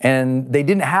 and they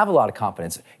didn't have a lot of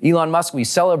confidence. Elon Musk, we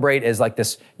celebrate as like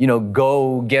this,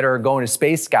 go-getter, going to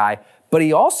space guy, but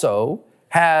he also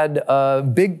had a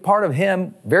big part of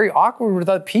him very awkward with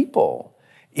other people,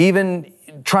 even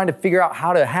trying to figure out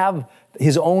how to have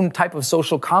his own type of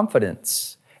social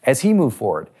confidence as he moved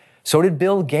forward. So did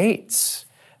Bill Gates.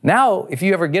 Now, if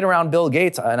you ever get around Bill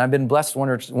Gates, and I've been blessed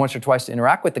once or twice to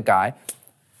interact with the guy,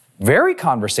 very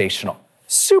conversational,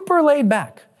 super laid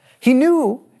back. He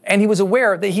knew and he was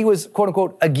aware that he was, quote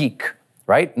unquote, a geek,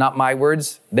 right? Not my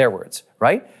words, their words,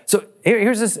 right? So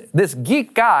here's this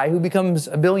geek guy who becomes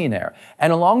a billionaire.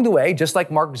 And along the way, just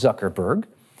like Mark Zuckerberg,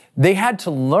 they had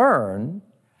to learn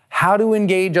how to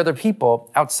engage other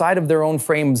people outside of their own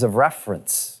frames of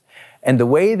reference. And the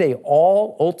way they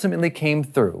all ultimately came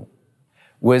through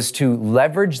was to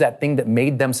leverage that thing that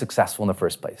made them successful in the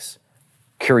first place: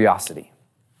 curiosity,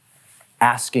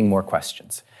 asking more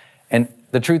questions. And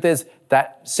the truth is,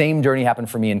 that same journey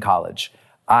happened for me in college.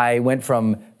 I went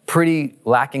from pretty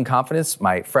lacking confidence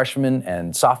my freshman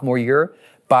and sophomore year.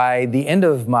 By the end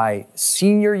of my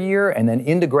senior year, and then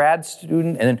into grad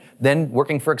student, and then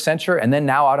working for Accenture, and then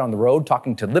now out on the road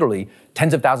talking to literally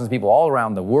tens of thousands of people all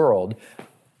around the world,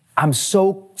 I'm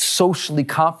so socially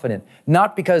confident,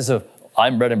 not because of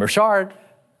I'm Brendon Burchard.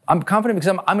 I'm confident because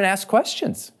I'm going to ask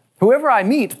questions. Whoever I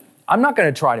meet, I'm not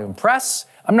going to try to impress.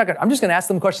 I'm just going to ask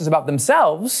them questions about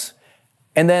themselves,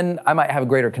 and then I might have a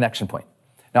greater connection point.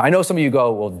 Now, I know some of you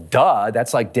go, well, duh,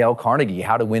 that's like Dale Carnegie,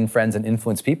 How to Win Friends and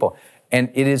Influence People. And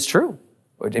it is true.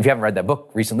 If you haven't read that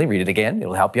book recently, read it again.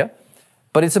 It'll help you.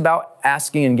 But it's about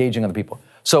asking and engaging other people.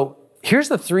 So here's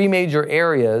the 3 major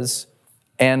areas,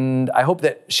 and I hope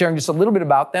that sharing just a little bit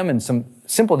about them and some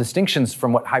simple distinctions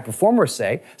from what high performers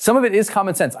say. Some of it is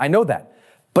common sense, I know that,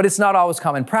 but it's not always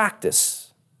common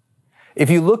practice. If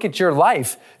you look at your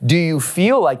life, do you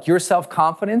feel like your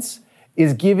self-confidence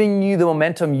is giving you the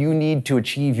momentum you need to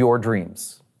achieve your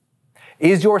dreams?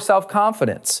 Is your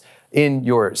self-confidence in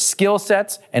your skill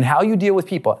sets and how you deal with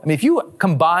people? If you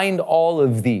combined all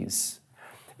of these,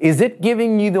 is it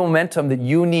giving you the momentum that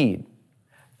you need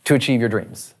to achieve your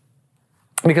dreams?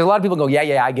 Because a lot of people go,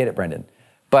 yeah, I get it, Brendan.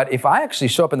 But if I actually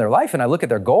show up in their life and I look at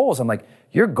their goals, I'm like,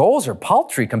 your goals are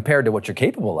paltry compared to what you're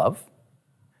capable of.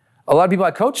 A lot of people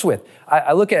I coach with,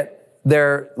 I look at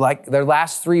their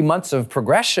last 3 months of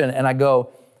progression and I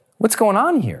go, what's going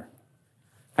on here?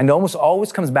 And it almost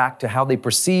always comes back to how they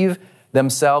perceive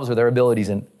themselves or their abilities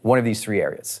in one of these 3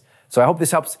 areas. So I hope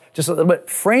this helps just a little bit.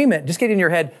 Frame it, just get it in your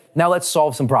head. Now let's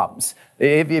solve some problems.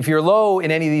 If you're low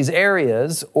in any of these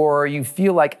areas, or you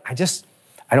feel like,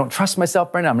 I don't trust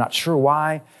myself, Brendan, I'm not sure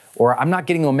why, or I'm not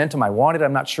getting the momentum I wanted,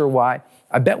 I'm not sure why.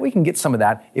 I bet we can get some of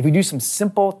that if we do some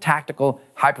simple, tactical,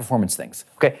 high-performance things.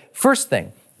 Okay, first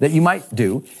thing that you might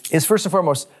do is, first and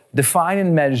foremost, define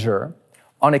and measure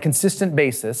on a consistent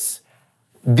basis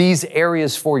these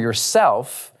areas for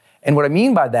yourself. And what I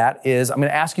mean by that is I'm going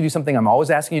to ask you to do something I'm always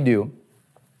asking you to do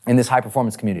in this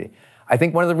high-performance community. I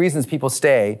think one of the reasons people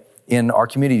stay in our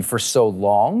community for so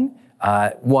long,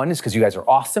 one is because you guys are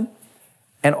awesome,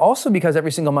 and also because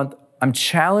every single month I'm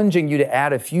challenging you to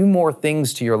add a few more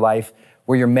things to your life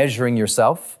where you're measuring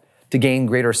yourself to gain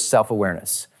greater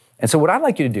self-awareness. And so what I'd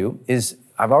like you to do is,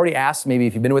 I've already asked, maybe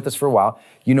if you've been with us for a while,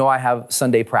 you know I have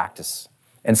Sunday practice.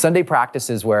 And Sunday practice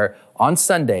is where on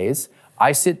Sundays,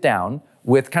 I sit down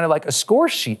with kind of like a score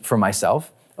sheet for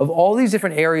myself of all these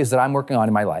different areas that I'm working on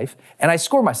in my life. And I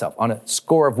score myself on a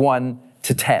score of 1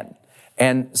 to 10.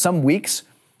 And some weeks,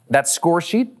 that score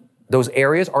sheet, those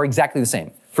areas are exactly the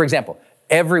same. For example,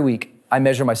 every week I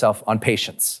measure myself on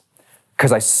patience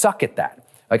because I suck at that.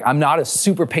 Like, I'm not a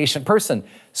super patient person.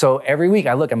 So every week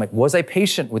I'm like, was I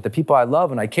patient with the people I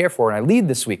love and I care for and I lead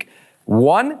this week?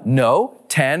 1, no.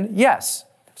 10, yes.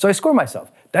 So I score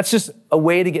myself. That's just a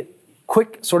way to get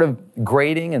quick sort of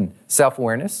grading and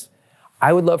self-awareness.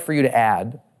 I would love for you to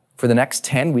add for the next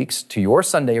 10 weeks to your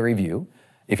Sunday review.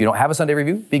 If you don't have a Sunday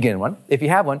review, begin one. If you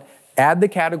have one, add the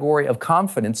category of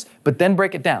confidence, but then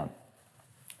break it down.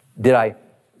 Did I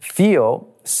feel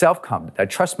self-confident? Did I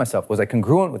trust myself? Was I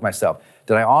congruent with myself?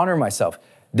 Did I honor myself?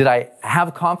 Did I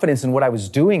have confidence in what I was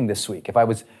doing this week? If I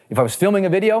was filming a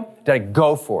video, did I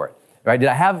go for it? Right? Did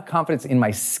I have confidence in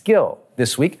my skill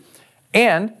this week?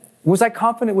 And was I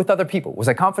confident with other people? Was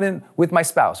I confident with my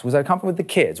spouse? Was I confident with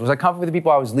the kids? Was I confident with the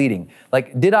people I was leading?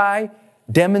 Like, did I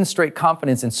demonstrate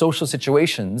confidence in social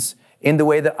situations in the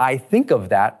way that I think of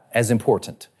that as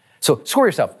important? So score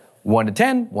yourself 1 to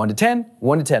 10, 1 to 10,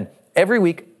 1 to 10, every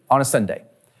week on a Sunday.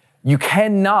 You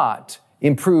cannot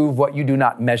improve what you do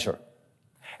not measure.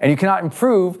 And you cannot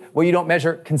improve what you don't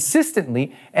measure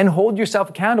consistently and hold yourself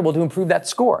accountable to improve that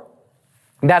score.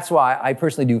 And that's why I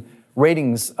personally do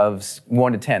ratings of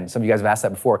 1 to 10. Some of you guys have asked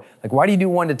that before. Like, why do you do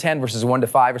 1 to 10 versus 1 to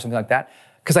 5 or something like that?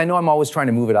 Because I know I'm always trying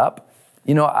to move it up.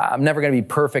 You know, I'm never going to be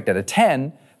perfect at a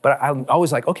 10, but I'm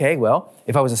always like, okay, well,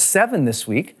 if I was a 7 this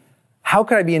week, how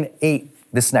could I be an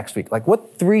 8 this next week? Like,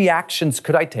 what 3 actions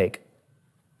could I take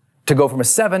to go from a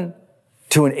 7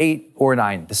 to an 8 or a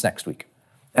 9 this next week?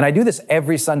 And I do this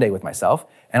every Sunday with myself,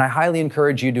 and I highly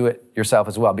encourage you to do it yourself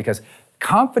as well, because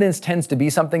confidence tends to be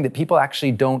something that people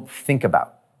actually don't think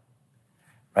about,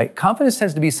 right? Confidence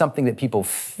tends to be something that people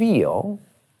feel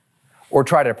or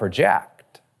try to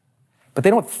project, but they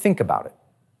don't think about it.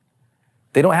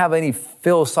 They don't have any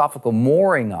philosophical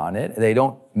mooring on it. They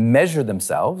don't measure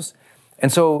themselves. And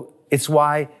so it's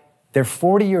why they're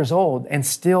 40 years old and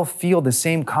still feel the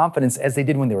same confidence as they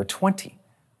did when they were 20.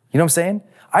 You know what I'm saying?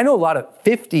 I know a lot of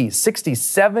 50, 60,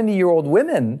 70-year-old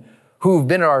women who've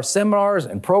been at our seminars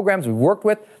and programs we've worked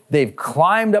with. They've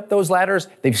climbed up those ladders.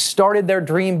 They've started their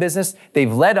dream business.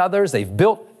 They've led others. They've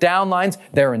built downlines.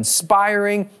 They're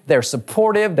inspiring. They're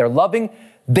supportive. They're loving.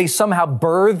 They somehow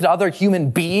birthed other human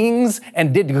beings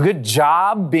and did a good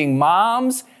job being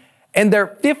moms. And they're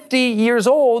 50 years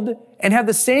old and have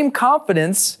the same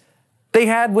confidence they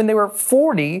had when they were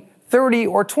 40, 30,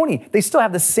 or 20. They still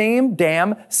have the same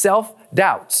damn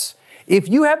self-doubts. If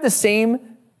you have the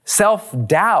same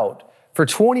self-doubt for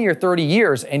 20 or 30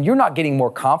 years and you're not getting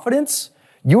more confidence,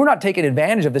 you're not taking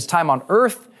advantage of this time on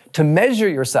earth to measure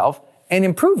yourself and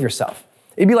improve yourself.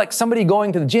 It'd be like somebody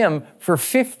going to the gym for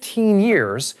 15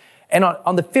 years and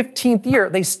on the 15th year,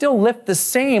 they still lift the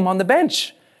same on the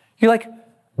bench. You're like,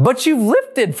 but you've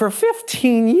lifted for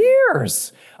 15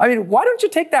 years. I mean, why don't you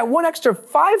take that 1 extra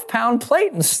 5-pound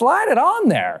plate and slide it on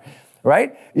there,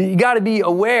 right? You got to be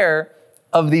aware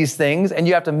of these things and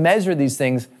you have to measure these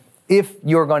things if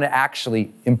you're going to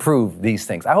actually improve these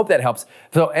things. I hope that helps.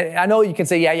 So I know you can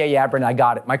say, yeah, Brendan, I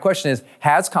got it. My question is,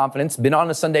 has confidence been on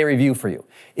a Sunday review for you?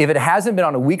 If it hasn't been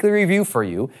on a weekly review for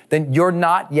you, then you're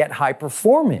not yet high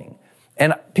performing.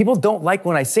 And people don't like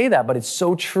when I say that, but it's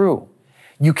so true.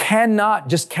 You cannot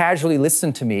just casually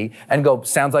listen to me and go,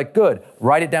 sounds like good.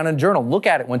 Write it down in a journal. Look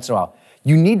at it once in a while.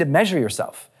 You need to measure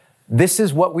yourself. This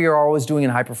is what we are always doing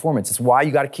in high performance. It's why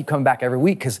you got to keep coming back every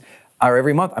week or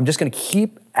every month. I'm just going to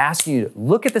keep asking you to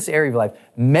look at this area of your life,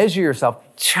 measure yourself,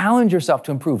 challenge yourself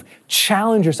to improve,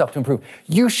 challenge yourself to improve.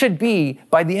 You should be,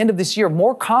 by the end of this year,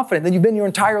 more confident than you've been your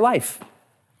entire life.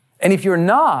 And if you're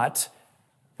not,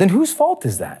 then whose fault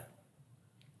is that?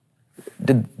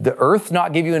 Did the earth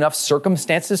not give you enough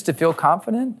circumstances to feel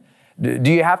confident?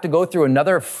 Do you have to go through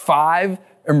another 5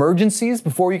 emergencies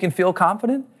before you can feel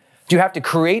confident? Do you have to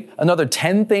create another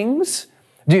 10 things?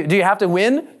 Do you have to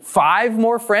win 5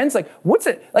 more friends? Like, what's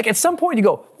it? Like, at some point you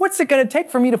go, what's it going to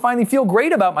take for me to finally feel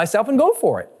great about myself and go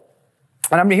for it?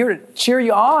 And I'm here to cheer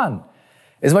you on.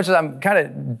 As much as I'm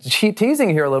kind of teasing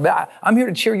here a little bit, I'm here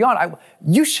to cheer you on.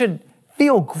 You should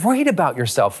feel great about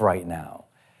yourself right now.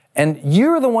 And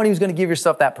you're the one who's going to give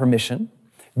yourself that permission.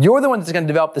 You're the one that's going to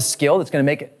develop the skill that's going to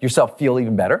make yourself feel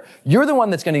even better. You're the one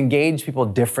that's going to engage people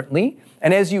differently.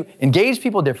 And as you engage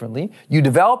people differently, you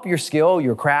develop your skill,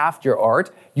 your craft, your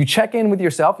art. You check in with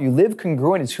yourself. You live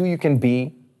congruent as who you can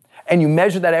be. And you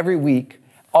measure that every week.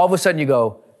 All of a sudden you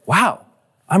go, wow,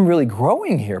 I'm really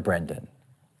growing here, Brendan.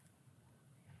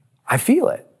 I feel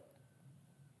it.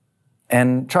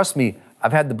 And trust me,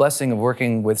 I've had the blessing of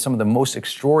working with some of the most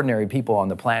extraordinary people on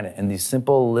the planet, and these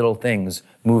simple little things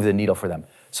move the needle for them.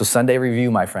 So Sunday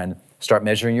review, my friend, start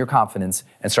measuring your confidence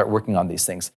and start working on these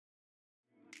things.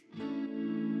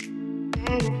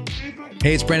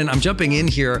 Hey, it's Brendan. I'm jumping in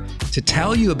here to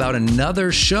tell you about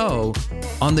another show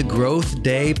on the Growth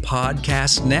Day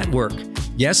Podcast Network.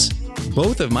 Yes,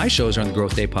 both of my shows are on the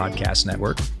Growth Day Podcast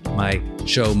Network. My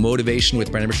show, Motivation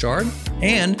with Brendon Burchard,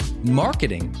 and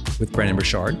Marketing with Brendon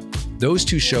Burchard. Those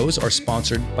 2 shows are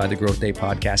sponsored by the Growth Day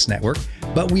Podcast Network,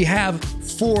 but we have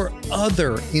 4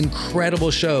 other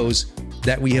incredible shows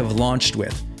that we have launched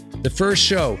with. The first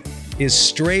show is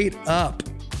Straight Up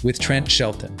with Trent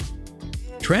Shelton.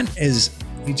 Trent is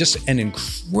just an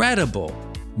incredible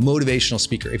motivational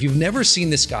speaker. If you've never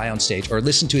seen this guy on stage or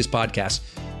listened to his podcast,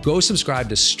 go subscribe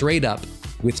to Straight Up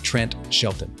with Trent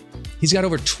Shelton. He's got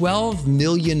over 12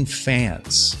 million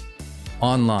fans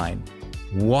online.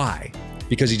 Why?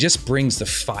 Because he just brings the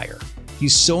fire.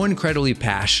 He's so incredibly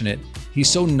passionate. He's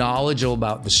so knowledgeable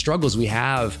about the struggles we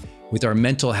have with our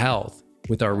mental health,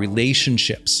 with our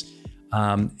relationships.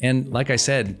 And like I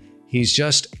said, he's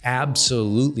just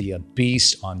absolutely a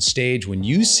beast on stage. When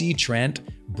you see Trent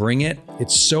bring it,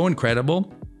 it's so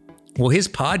incredible. Well, his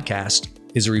podcast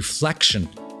is a reflection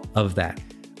of that.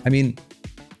 I mean,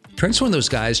 Trent's one of those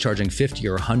guys charging $50,000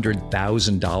 or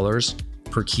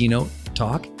 $100,000 per keynote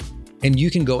talk, and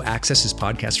you can go access his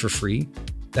podcast for free.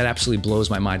 That absolutely blows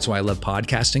my mind. That's why I love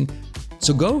podcasting.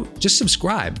 So go just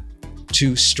subscribe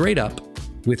to Straight Up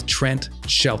with Trent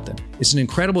Shelton. It's an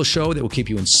incredible show that will keep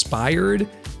you inspired.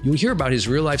 You'll hear about his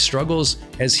real life struggles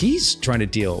as he's trying to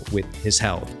deal with his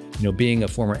health. You know, being a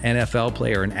former NFL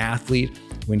player, an athlete,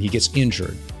 when he gets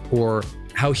injured, or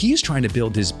how he's trying to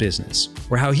build his business,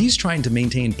 or how he's trying to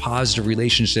maintain positive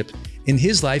relationship in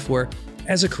his life where,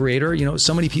 as a creator, you know,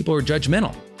 so many people are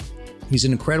judgmental. He's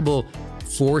an incredible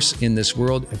force in this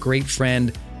world, a great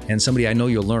friend, and somebody I know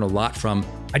you'll learn a lot from.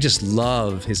 I just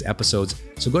love his episodes.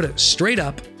 So go to Straight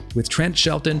Up with Trent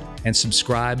Shelton and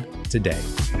subscribe today.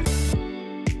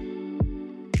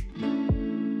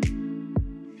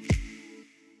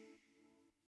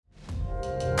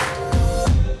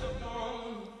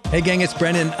 Hey gang, it's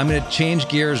Brendan. I'm going to change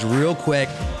gears real quick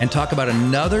and talk about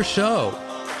another show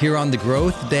here on the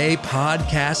Growth Day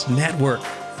Podcast Network.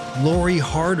 Lori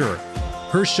Harder.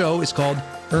 Her show is called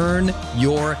Earn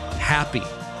Your Happy.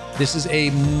 This is a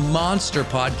monster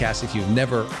podcast if you've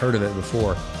never heard of it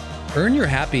before. Earn Your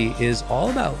Happy is all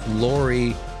about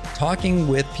Lori talking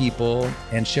with people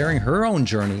and sharing her own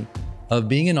journey of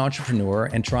being an entrepreneur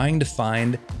and trying to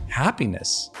find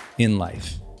happiness in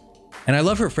life. And I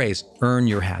love her phrase, earn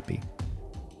your happy.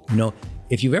 You know,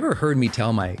 if you've ever heard me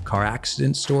tell my car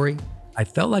accident story, I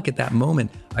felt like at that moment,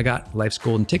 I got life's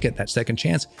golden ticket, that second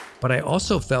chance, but I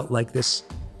also felt like this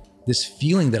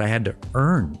feeling that I had to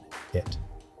earn it,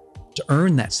 to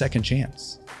earn that second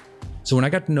chance. So when I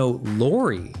got to know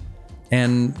Lori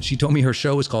and she told me her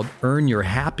show was called Earn Your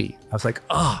Happy, I was like,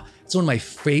 it's one of my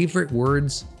favorite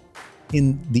words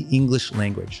in the English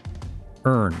language,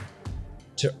 earn.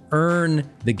 To earn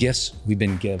the gifts we've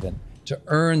been given, to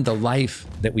earn the life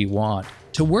that we want,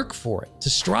 to work for it,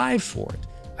 to strive for it.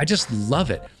 I just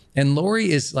love it. And Lori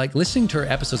is like, listening to her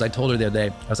episodes, I told her the other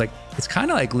day, I was like, it's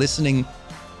kind of like listening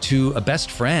to a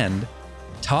best friend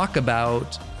talk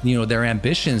about, you know, their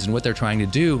ambitions and what they're trying to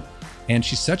do. And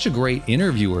she's such a great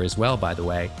interviewer as well, by the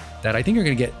way, that I think you're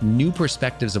going to get new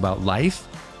perspectives about life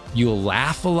You'll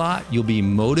laugh a lot, you'll be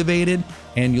motivated,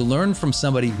 and you'll learn from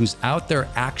somebody who's out there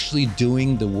actually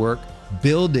doing the work,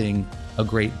 building a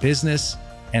great business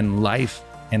and life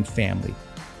and family.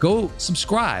 Go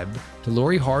subscribe to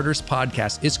Lori Harder's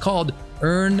podcast. It's called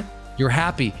Earn Your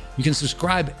Happy. You can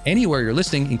subscribe anywhere you're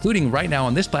listening, including right now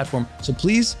on this platform. So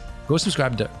please go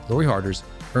subscribe to Lori Harder's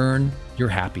Earn Your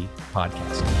Happy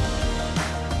podcast.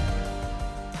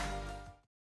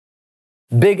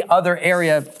 Big other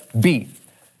area B,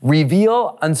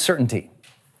 reveal uncertainty.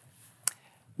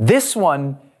 This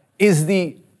one is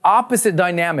the opposite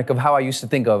dynamic of how I used to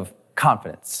think of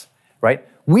confidence, right?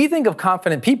 We think of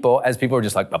confident people as people who are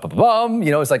just like, bum,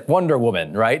 it's like Wonder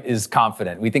Woman, right, is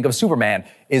confident. We think of Superman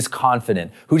is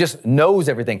confident, who just knows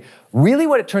everything. Really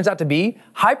what it turns out to be,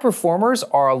 high performers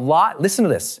are listen to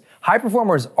this, high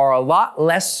performers are a lot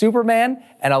less Superman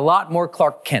and a lot more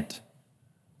Clark Kent.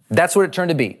 That's what it turned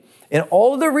to be. In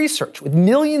all of the research, with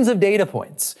millions of data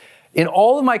points, in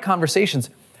all of my conversations,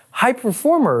 high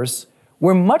performers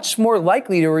were much more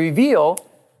likely to reveal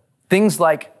things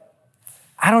like,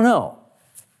 I don't know.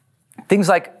 Things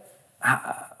like,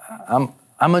 I'm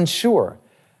unsure.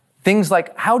 Things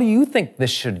like, how do you think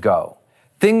this should go?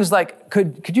 Things like,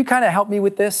 could you kind of help me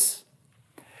with this?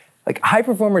 Like high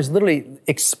performers literally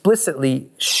explicitly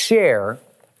share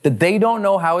that they don't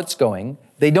know how it's going,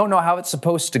 they don't know how it's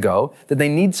supposed to go, that they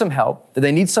need some help, that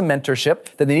they need some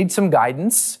mentorship, that they need some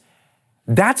guidance.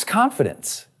 That's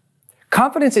confidence.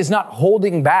 Confidence is not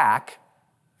holding back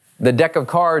the deck of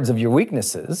cards of your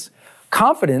weaknesses.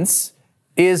 Confidence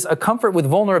is a comfort with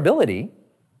vulnerability.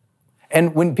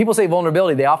 And when people say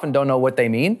vulnerability, they often don't know what they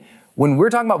mean. When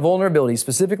we're talking about vulnerability,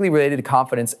 specifically related to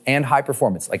confidence and high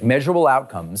performance, like measurable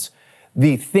outcomes,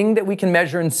 the thing that we can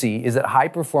measure and see is that high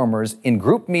performers in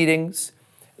group meetings,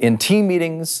 in team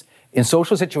meetings, in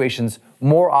social situations,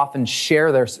 more often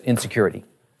share their insecurity.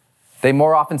 They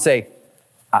more often say,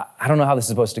 I don't know how this is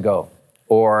supposed to go.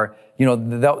 Or,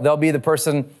 they'll be the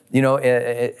person,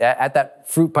 at that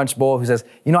fruit punch bowl who says,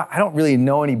 I don't really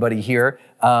know anybody here.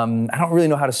 I don't really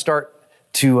know how to start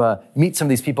to meet some of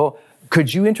these people.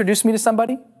 Could you introduce me to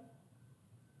somebody?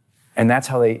 And that's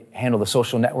how they handle the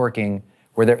social networking,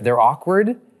 where they're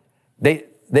awkward. They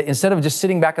instead of just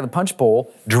sitting back at the punch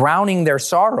bowl, drowning their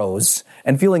sorrows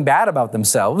and feeling bad about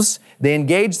themselves, they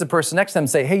engage the person next to them and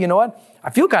say, hey, you know what?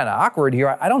 I feel kind of awkward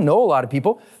here. I don't know a lot of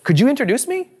people. Could you introduce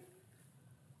me?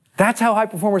 That's how high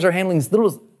performers are handling these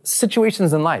little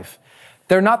situations in life.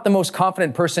 They're not the most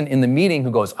confident person in the meeting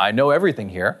who goes, I know everything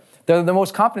here. They're the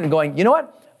most confident going, you know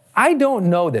what? I don't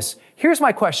know this. Here's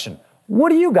my question. What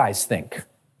do you guys think?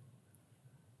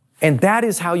 And that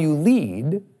is how you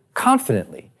lead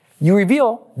confidently. You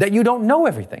reveal that you don't know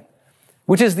everything,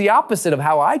 which is the opposite of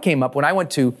how I came up when I went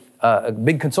to a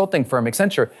big consulting firm,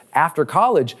 Accenture. After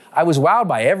college, I was wowed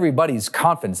by everybody's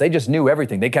confidence. They just knew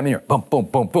everything. They came in here, boom, boom,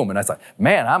 boom, boom. And I was like,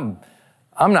 man,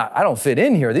 I don't fit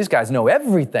in here. These guys know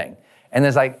everything. And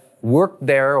as I worked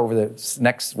there over the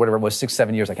next, whatever it was,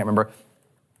 6-7 years, I can't remember,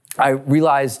 I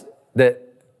realized that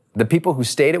the people who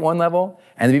stayed at one level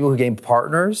and the people who gained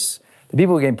partners,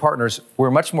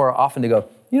 were much more often to go,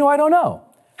 I don't know.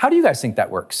 How do you guys think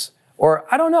that works? Or,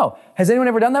 I don't know. Has anyone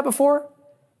ever done that before?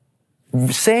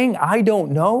 Saying, I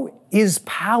don't know, is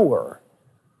power,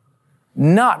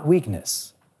 not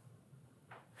weakness.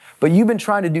 But you've been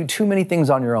trying to do too many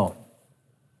things on your own.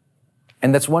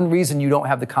 And that's one reason you don't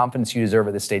have the confidence you deserve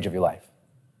at this stage of your life.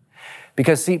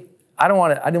 Because see, I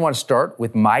didn't want to start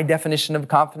with my definition of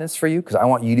confidence for you, because I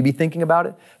want you to be thinking about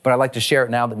it, but I'd like to share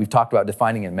it now that we've talked about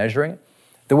defining and measuring it.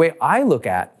 The way I look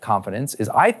at confidence is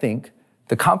I think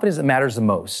the confidence that matters the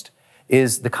most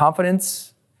is the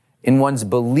confidence in one's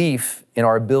belief in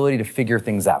our ability to figure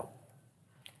things out.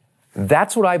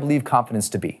 That's what I believe confidence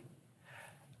to be.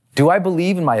 Do I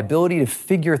believe in my ability to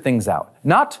figure things out?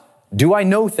 Not, do I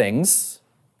know things?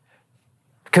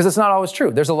 Because it's not always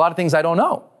true. There's a lot of things I don't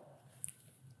know.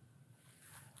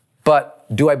 But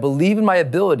do I believe in my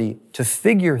ability to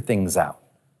figure things out?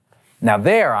 Now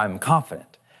there, I'm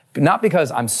confident. But not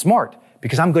because I'm smart,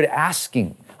 because I'm good at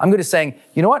asking. I'm good at saying,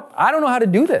 you know what? I don't know how to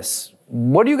do this.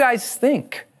 What do you guys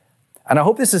think? And I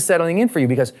hope this is settling in for you,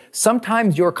 because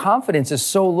sometimes your confidence is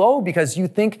so low because you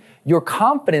think your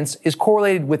confidence is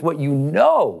correlated with what you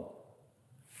know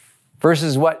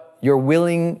versus what you're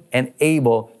willing and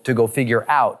able to go figure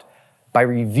out by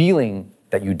revealing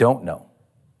that you don't know.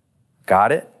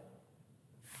 Got it?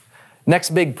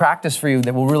 Next big practice for you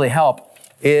that will really help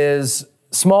is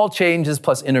small changes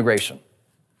plus integration.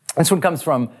 This one comes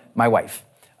from my wife.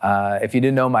 If you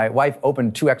didn't know, my wife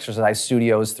opened 2 exercise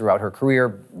studios throughout her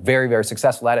career, very, very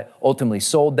successful at it, ultimately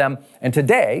sold them. And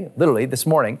today, literally this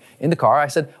morning in the car, I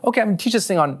said, okay, I'm gonna teach this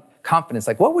thing on confidence.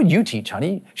 Like, what would you teach,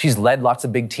 honey? She's led lots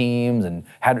of big teams and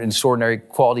had an extraordinary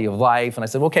quality of life. And I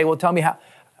said, okay, well, tell me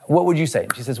what would you say?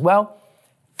 And she says, well,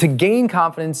 to gain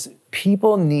confidence,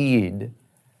 people need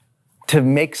to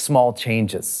make small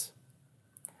changes.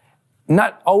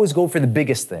 Not always go for the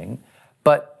biggest thing,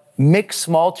 but make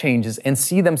small changes and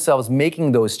see themselves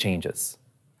making those changes.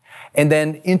 And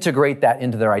then integrate that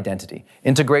into their identity.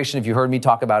 Integration, if you heard me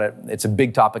talk about it, it's a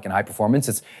big topic in high performance.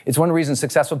 It's one reason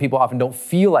successful people often don't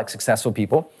feel like successful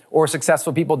people, or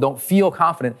successful people don't feel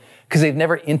confident because they've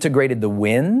never integrated the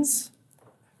wins,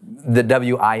 the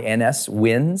W-I-N-S,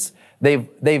 wins.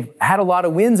 They've had a lot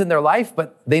of wins in their life,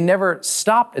 but they never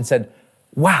stopped and said,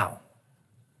 wow,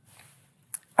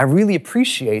 I really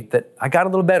appreciate that I got a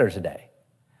little better today.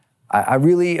 I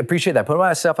really appreciate that. Putting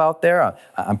myself out there.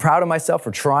 I'm proud of myself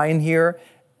for trying here.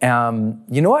 You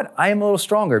know what? I am a little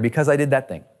stronger because I did that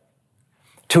thing.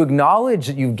 To acknowledge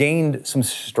that you've gained some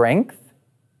strength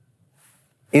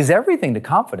is everything to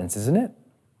confidence, isn't it?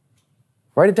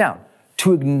 Write it down.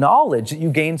 To acknowledge that you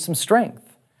gained some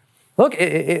strength. Look,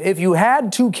 if you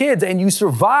had 2 kids and you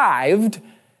survived,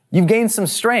 you've gained some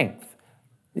strength.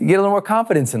 You get a little more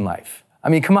confidence in life. I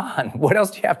mean, come on. What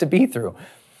else do you have to be through?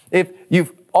 If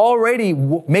you've already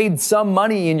made some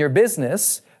money in your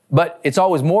business, but it's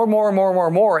always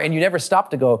more, and you never stop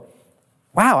to go,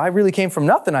 wow, I really came from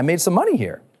nothing. I made some money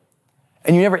here.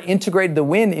 And you never integrated the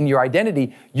win in your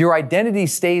identity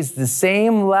stays the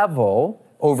same level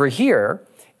over here,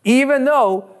 even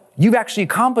though you've actually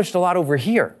accomplished a lot over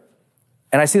here.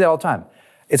 And I see that all the time.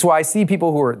 It's why I see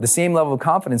people who are the same level of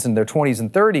confidence in their 20s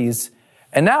and 30s,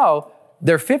 and now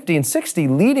they're 50 and 60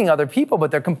 leading other people, but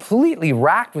they're completely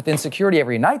racked with insecurity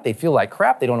every night. They feel like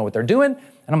crap. They don't know what they're doing.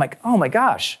 And I'm like, oh my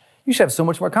gosh, you should have so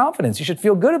much more confidence. You should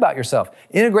feel good about yourself.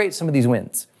 Integrate some of these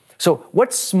wins. So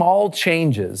what small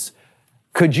changes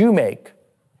could you make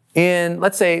in,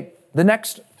 let's say, the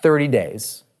next 30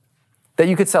 days that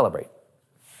you could celebrate?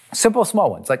 Simple,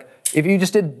 small ones. Like if you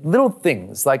just did little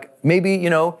things, like maybe,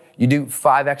 you do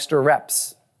 5 extra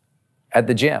reps at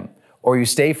the gym, or you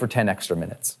stay for 10 extra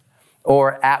minutes.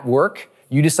 Or at work,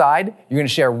 you decide you're going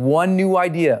to share 1 new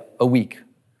idea a week.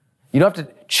 You don't have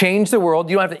to change the world.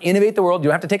 You don't have to innovate the world. You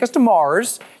don't have to take us to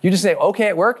Mars. You just say, okay,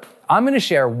 at work, I'm going to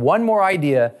share 1 more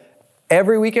idea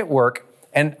every week at work,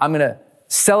 and I'm going to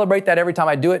celebrate that every time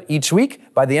I do it each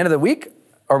week. By the end of the week,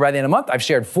 or by the end of the month, I've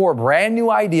shared 4 brand new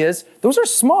ideas. Those are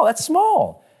small. That's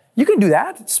small. You can do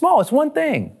that. It's small. It's one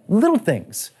thing. Little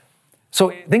things.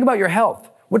 So think about your health.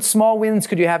 What small wins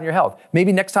could you have in your health?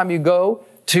 Maybe next time you go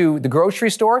to the grocery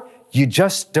store, you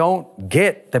just don't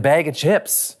get the bag of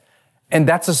chips. And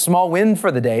that's a small win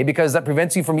for the day because that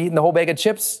prevents you from eating the whole bag of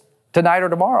chips tonight or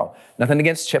tomorrow. Nothing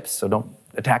against chips, so don't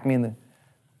attack me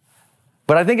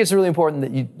But I think it's really important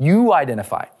that you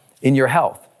identify in your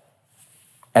health,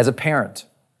 as a parent,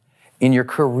 in your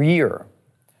career,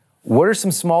 what are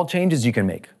some small changes you can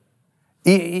make?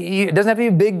 It doesn't have to be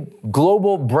a big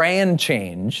global brand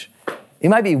change. It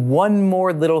might be 1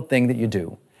 more little thing that you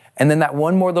do. And then that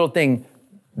 1 more little thing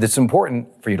that's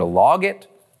important for you to log it,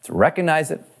 to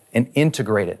recognize it, and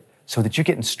integrate it so that you're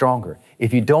getting stronger.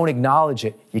 If you don't acknowledge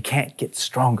it, you can't get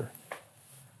stronger.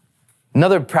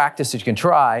 Another practice that you can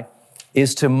try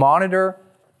is to monitor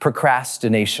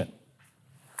procrastination.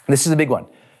 This is a big one.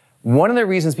 One of the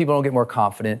reasons people don't get more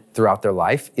confident throughout their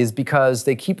life is because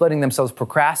they keep letting themselves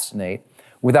procrastinate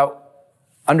without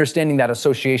understanding that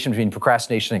association between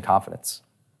procrastination and confidence.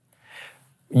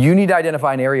 You need to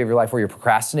identify an area of your life where you're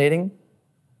procrastinating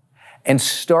and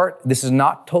this is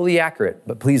not totally accurate,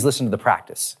 but please listen to the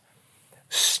practice.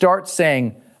 Start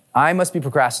saying, I must be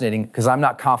procrastinating because I'm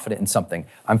not confident in something.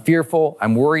 I'm fearful,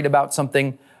 I'm worried about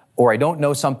something, or I don't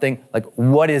know something. Like,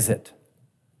 what is it?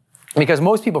 Because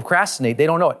most people procrastinate, they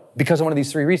don't know it because of one of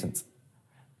these 3 reasons,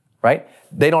 right?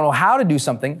 They don't know how to do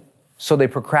something, so they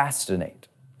procrastinate.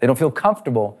 They don't feel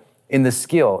comfortable in the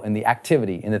skill, in the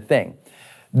activity, in the thing.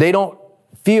 They don't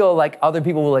feel like other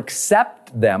people will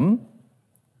accept them,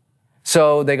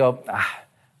 so they go,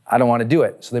 I don't want to do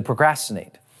it, so they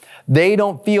procrastinate. They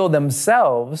don't feel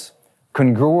themselves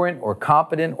congruent or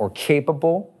competent or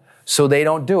capable, so they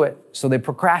don't do it, so they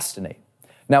procrastinate.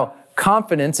 Now,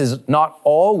 confidence is not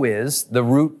always the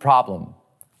root problem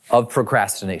of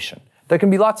procrastination. There can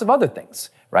be lots of other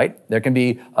things, right? There can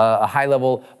be a high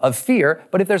level of fear,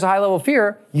 but if there's a high level of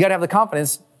fear, you gotta have the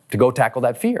confidence to go tackle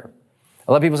that fear.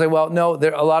 A lot of people say, well, no,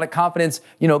 a lot of confidence,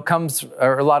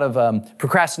 or a lot of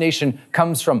procrastination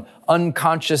comes from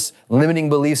unconscious limiting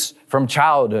beliefs from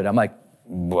childhood. I'm like,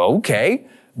 well, okay.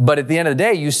 But at the end of the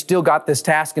day, you still got this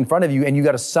task in front of you and you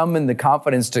got to summon the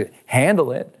confidence to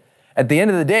handle it. At the end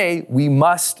of the day, we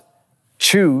must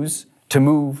choose to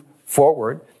move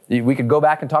forward. We could go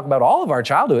back and talk about all of our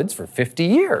childhoods for 50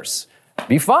 years.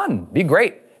 Be fun, be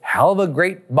great. Hell of a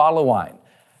great bottle of wine.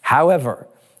 However,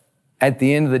 at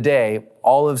the end of the day,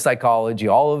 all of psychology,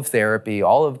 all of therapy,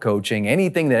 all of coaching,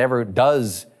 anything that ever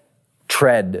does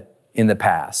tread in the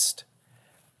past,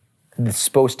 it's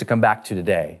supposed to come back to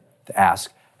today to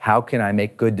ask, how can I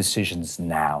make good decisions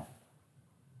now?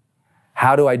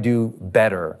 How do I do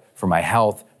better for my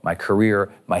health, my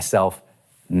career, myself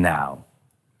now?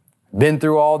 Been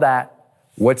through all that.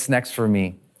 What's next for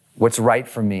me? What's right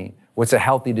for me? What's a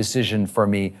healthy decision for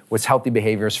me? What's healthy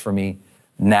behaviors for me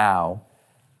now?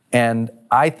 And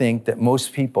I think that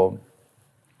most people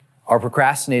are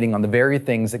procrastinating on the very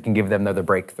things that can give them another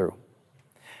breakthrough,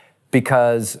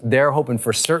 because they're hoping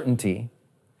for certainty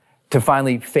to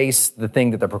finally face the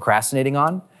thing that they're procrastinating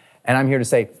on. And I'm here to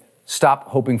say, stop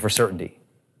hoping for certainty.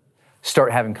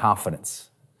 Start having confidence,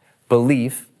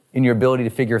 belief in your ability to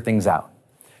figure things out.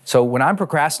 So when I'm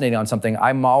procrastinating on something,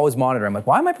 I'm always monitoring. I'm like,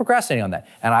 why am I procrastinating on that?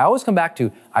 And I always come back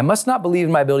to, I must not believe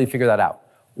in my ability to figure that out.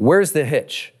 Where's the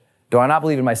hitch? Do I not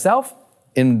believe in myself,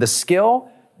 in the skill,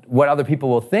 what other people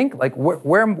will think? Like,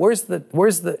 where's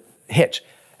the hitch?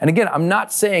 And again, I'm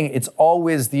not saying it's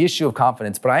always the issue of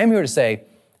confidence, but I am here to say,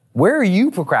 where are you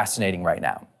procrastinating right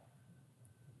now?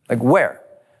 Like, where?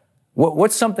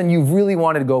 What's something you've really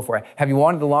wanted to go for? Have you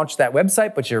wanted to launch that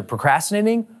website, but you're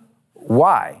procrastinating?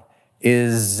 Why?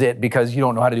 Is it because you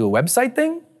don't know how to do a website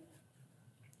thing?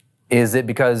 Is it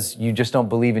because you just don't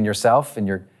believe in yourself and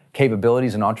your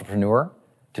capabilities as an entrepreneur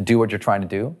to do what you're trying to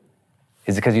do?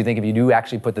 Is it because you think if you do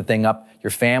actually put the thing up,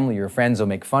 your family, your friends will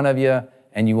make fun of you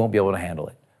and you won't be able to handle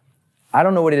it? I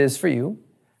don't know what it is for you,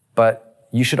 but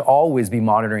you should always be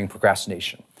monitoring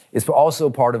procrastination. It's also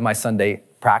part of my Sunday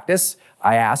practice.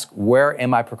 I ask, where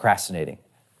am I procrastinating?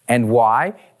 And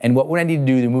why? And what would I need to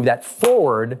do to move that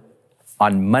forward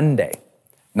on Monday?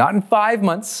 Not in 5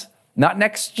 months, not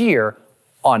next year,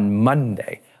 on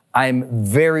Monday. I'm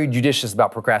very judicious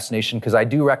about procrastination because I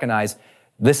do recognize,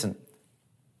 listen,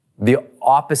 the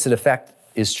opposite effect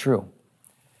is true.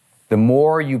 The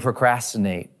more you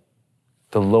procrastinate,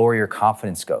 the lower your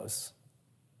confidence goes.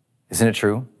 Isn't it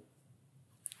true?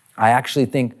 I actually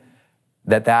think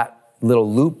that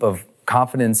little loop of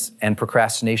confidence and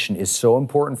procrastination is so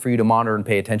important for you to monitor and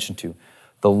pay attention to.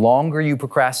 The longer you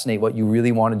procrastinate what you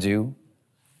really want to do,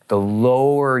 the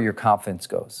lower your confidence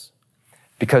goes.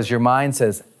 Because your mind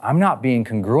says, I'm not being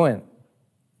congruent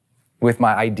with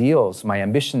my ideals, my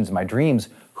ambitions, my dreams,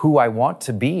 who I want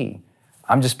to be.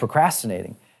 I'm just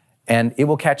procrastinating. And it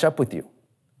will catch up with you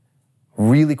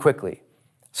really quickly.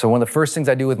 So one of the first things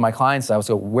I do with my clients, I always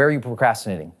go, where are you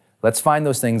procrastinating? Let's find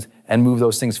those things and move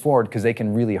those things forward because they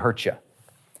can really hurt you.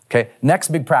 Okay, next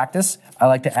big practice I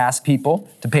like to ask people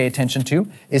to pay attention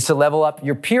to is to level up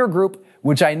your peer group,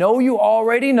 which I know you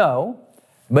already know,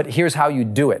 but here's how you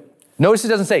do it. Notice it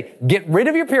doesn't say, get rid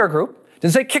of your peer group. It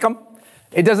doesn't say, kick them.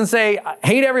 It doesn't say,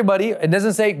 hate everybody. It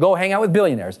doesn't say, go hang out with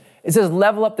billionaires. It says,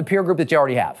 level up the peer group that you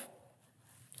already have.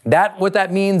 What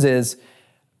that means is,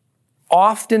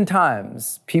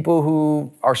 oftentimes, people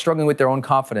who are struggling with their own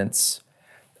confidence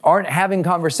aren't having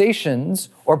conversations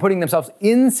or putting themselves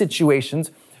in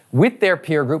situations with their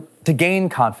peer group to gain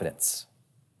confidence.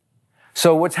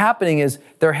 So what's happening is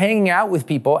they're hanging out with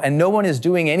people and no one is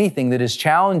doing anything that is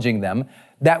challenging them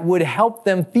that would help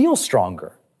them feel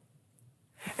stronger.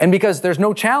 And because there's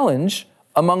no challenge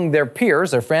among their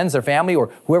peers, their friends, their family, or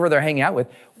whoever they're hanging out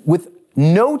with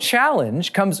no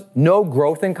challenge comes no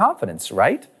growth in confidence,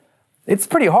 right? It's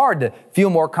pretty hard to feel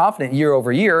more confident year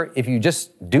over year if you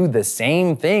just do the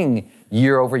same thing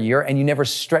year over year and you never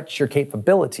stretch your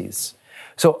capabilities.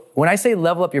 So when I say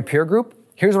level up your peer group,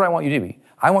 here's what I want you to be.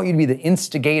 I want you to be the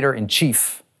instigator in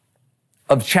chief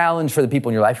of challenge for the people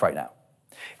in your life right now.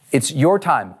 It's your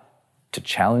time to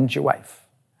challenge your wife,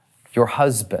 your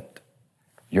husband,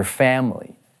 your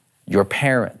family, your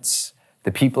parents,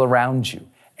 the people around you,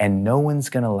 and no one's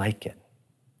gonna like it.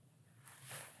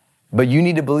 But you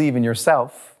need to believe in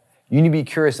yourself. You need to be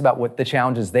curious about what the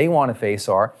challenges they want to face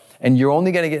are, and you're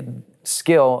only going to get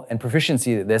skill and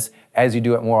proficiency at this as you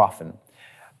do it more often.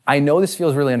 I know this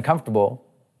feels really uncomfortable,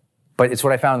 but it's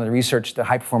what I found in the research that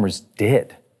high performers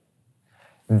did.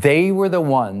 They were the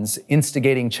ones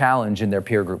instigating challenge in their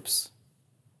peer groups.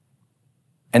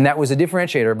 And that was a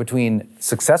differentiator between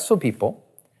successful people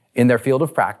in their field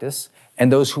of practice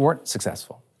and those who weren't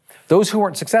successful. Those who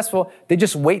weren't successful, they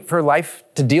just wait for life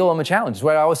to deal them a challenge. It's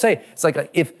what I always say. It's like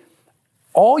if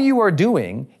all you are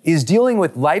doing is dealing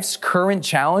with life's current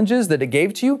challenges that it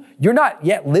gave to you, you're not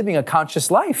yet living a conscious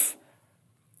life,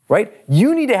 right?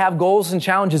 You need to have goals and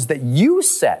challenges that you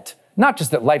set, not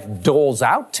just that life doles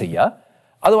out to you.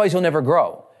 Otherwise, you'll never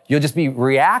grow. You'll just be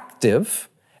reactive.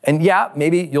 And yeah,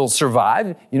 maybe you'll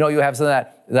survive. You'll have some of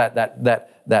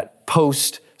that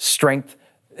post strength,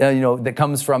 that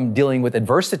comes from dealing with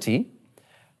adversity.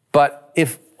 But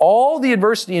if all the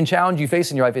adversity and challenge you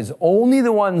face in your life is only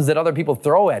the ones that other people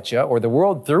throw at you or the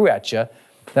world threw at you,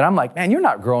 then I'm like, man, you're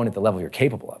not growing at the level you're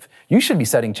capable of. You should be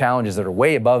setting challenges that are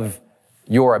way above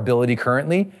your ability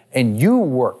currently, and you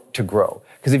work to grow.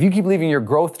 Because if you keep leaving your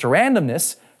growth to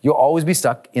randomness, you'll always be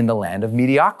stuck in the land of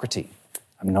mediocrity.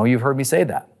 I know you've heard me say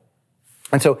that.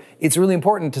 And so it's really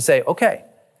important to say, okay,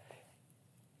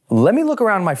 let me look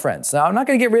around my friends. Now, I'm not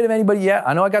going to get rid of anybody yet.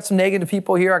 I know I got some negative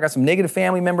people here. I got some negative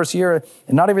family members here,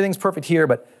 and not everything's perfect here.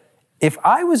 But if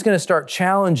I was going to start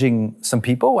challenging some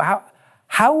people,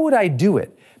 how would I do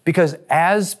it? Because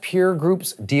as peer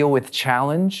groups deal with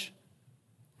challenge,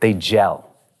 they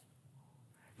gel.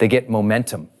 They get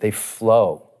momentum. They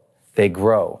flow. They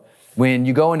grow. When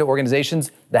you go into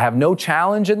organizations that have no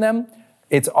challenge in them,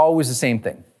 it's always the same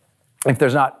thing. If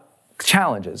there's not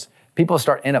challenges, people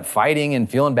end up fighting and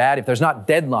feeling bad. If there's not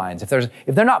deadlines,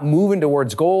 if they're not moving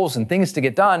towards goals and things to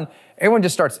get done, everyone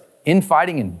just starts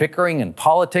infighting and bickering and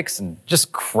politics and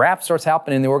just crap starts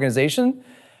happening in the organization.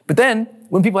 But then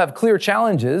when people have clear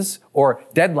challenges or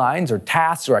deadlines or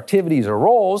tasks or activities or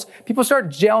roles, people start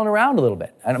gelling around a little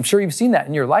bit. And I'm sure you've seen that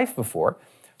in your life before.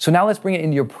 So now let's bring it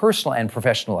into your personal and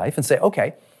professional life and say,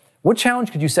 okay, what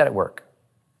challenge could you set at work?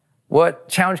 What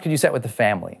challenge could you set with the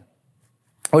family?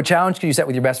 What challenge could you set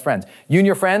with your best friends? You and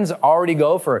your friends already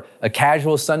go for a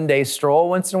casual Sunday stroll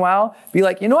once in a while. Be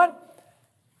like, you know what?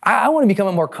 I want to become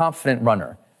a more confident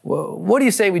runner. What do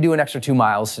you say we do an extra 2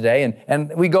 miles today?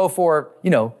 And we go for,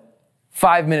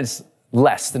 5 minutes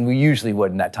less than we usually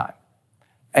would in that time.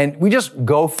 And we just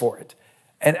go for it.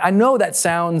 And I know that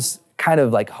sounds kind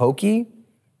of like hokey,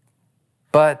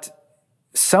 but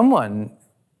someone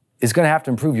is going to have to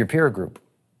improve your peer group.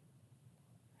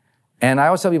 And I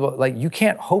always tell people, you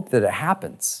can't hope that it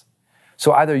happens.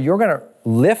 So either you're going to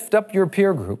lift up your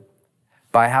peer group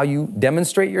by how you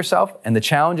demonstrate yourself and the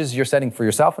challenges you're setting for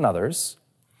yourself and others,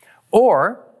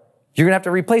 or you're going to have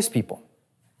to replace people.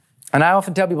 And I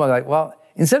often tell people,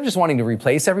 instead of just wanting to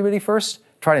replace everybody first,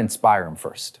 try to inspire them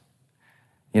first.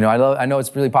 I know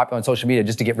it's really popular on social media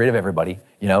just to get rid of everybody.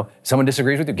 Someone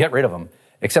disagrees with you, get rid of them.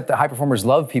 Except that high performers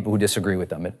love people who disagree with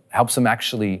them. It helps them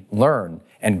actually learn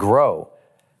and grow.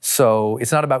 So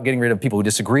it's not about getting rid of people who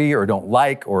disagree or don't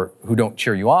like or who don't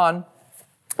cheer you on.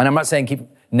 And I'm not saying keep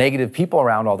negative people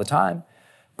around all the time,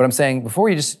 but I'm saying before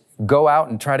you just go out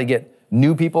and try to get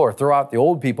new people or throw out the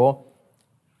old people,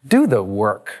 do the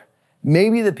work.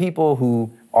 Maybe the people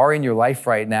who are in your life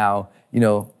right now,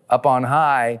 up on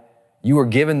high, you were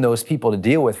given those people to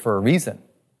deal with for a reason.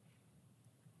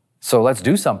 So let's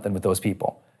do something with those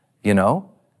people,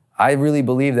 I really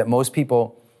believe that most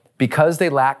people, because they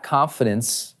lack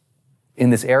confidence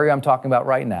in this area I'm talking about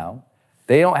right now,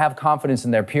 they don't have confidence in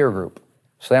their peer group,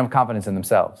 so they have confidence in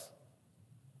themselves.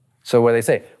 So where they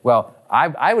say, well,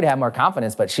 I would have more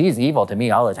confidence, but she's evil to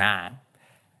me all the time.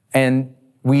 And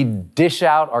we dish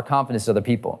out our confidence to other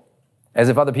people as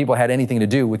if other people had anything to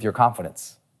do with your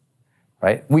confidence,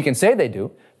 right? We can say they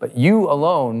do, but you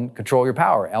alone control your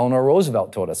power. Eleanor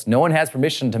Roosevelt told us, no one has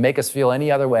permission to make us feel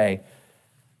any other way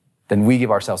than we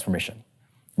give ourselves permission.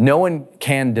 No one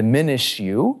can diminish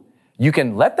you. You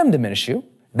can let them diminish you.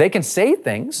 They can say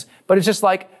things, but it's just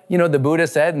like, the Buddha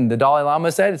said and the Dalai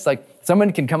Lama said, it's like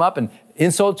someone can come up and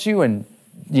insult you and,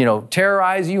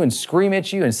 terrorize you and scream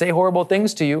at you and say horrible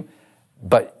things to you,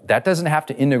 but that doesn't have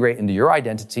to integrate into your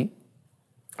identity.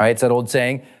 All right, it's that old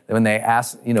saying that when they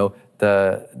ask,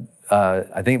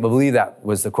 I believe that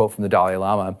was the quote from the Dalai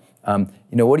Lama,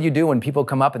 what do you do when people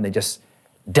come up and they just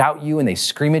doubt you and they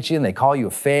scream at you and they call you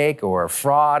a fake or a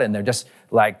fraud and they're just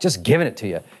giving it to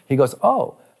you? He goes,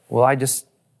 oh, well, I just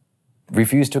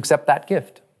refuse to accept that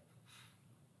gift.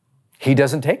 He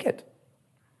doesn't take it.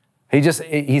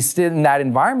 He's still in that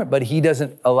environment, but he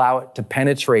doesn't allow it to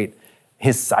penetrate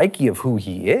his psyche of who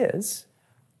he is.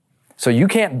 So you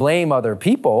can't blame other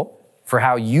people for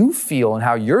how you feel and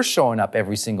how you're showing up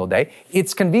every single day.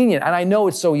 It's convenient. And I know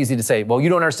it's so easy to say, well, you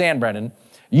don't understand, Brendan.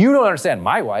 You don't understand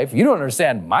my wife. You don't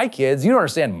understand my kids. You don't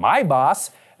understand my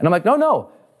boss. And I'm like,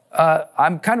 no.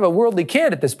 I'm kind of a worldly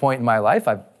kid at this point in my life.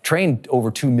 I've trained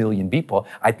over 2 million people.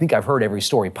 I think I've heard every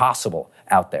story possible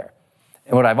out there.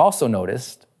 And what I've also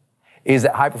noticed is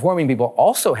that high-performing people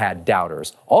also had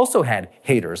doubters, also had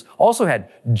haters, also had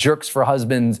jerks for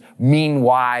husbands, mean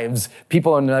wives,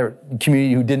 people in their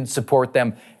community who didn't support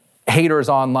them, haters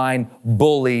online,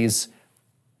 bullies.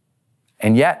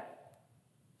 And yet,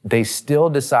 they still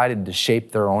decided to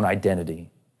shape their own identity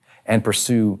and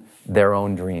pursue their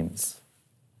own dreams.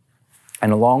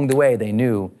 And along the way, they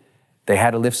knew they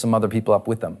had to lift some other people up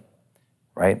with them,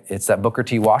 right? It's that Booker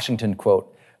T. Washington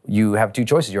quote. You have two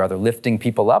choices. You're either lifting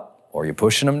people up or you're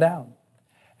pushing them down.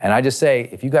 And I just say,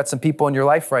 if you got some people in your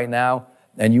life right now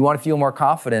and you want to feel more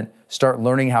confident, start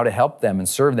learning how to help them and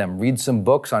serve them. Read some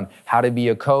books on how to be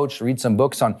a coach, read some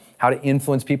books on how to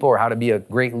influence people or how to be a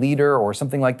great leader or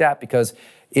something like that. Because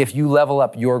if you level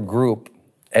up your group,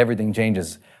 everything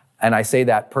changes. And I say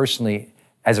that personally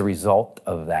as a result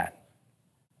of that.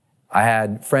 I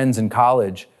had friends in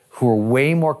college who were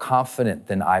way more confident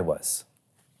than I was.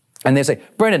 And they say,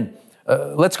 Brendan,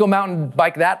 let's go mountain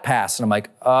bike that pass. And I'm like,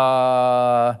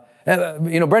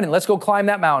 Brendan, let's go climb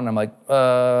that mountain. I'm like,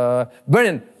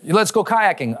 Brendan, let's go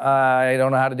kayaking. I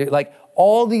don't know how to do it. Like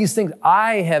all these things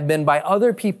I have been by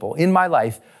other people in my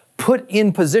life put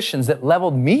in positions that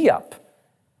leveled me up,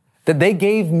 that they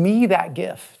gave me that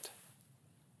gift.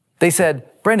 They said,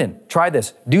 Brendan, try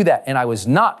this, do that. And I was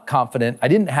not confident. I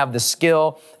didn't have the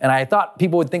skill. And I thought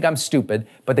people would think I'm stupid,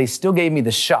 but they still gave me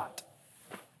the shot.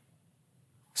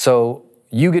 So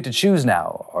you get to choose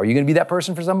now. Are you going to be that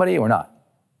person for somebody or not?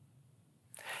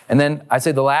 And then I'd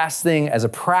say the last thing as a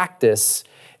practice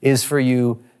is for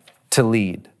you to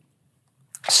lead.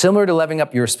 Similar to leveling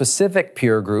up your specific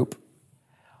peer group,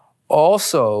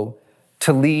 also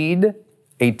to lead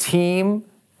a team,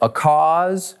 a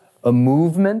cause, a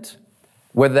movement,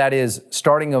 whether that is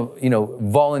starting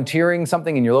volunteering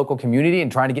something in your local community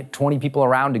and trying to get 20 people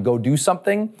around to go do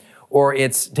something, or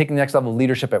it's taking the next level of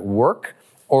leadership at work,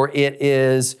 or it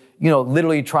is,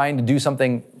 literally trying to do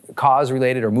something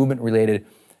cause-related or movement-related.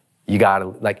 You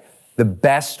gotta, the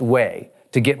best way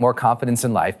to get more confidence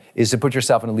in life is to put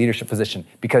yourself in a leadership position,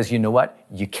 because you know what?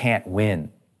 You can't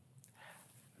win.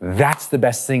 That's the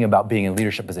best thing about being in a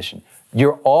leadership position.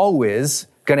 You're always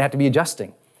gonna have to be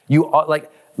adjusting.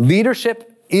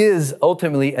 Leadership is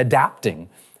ultimately adapting.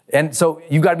 And so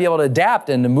you've got to be able to adapt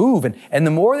and to move. And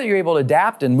the more that you're able to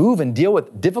adapt and move and deal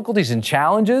with difficulties and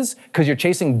challenges, because you're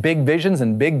chasing big visions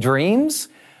and big dreams,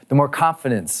 the more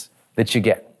confidence that you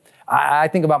get. I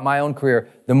think about my own career,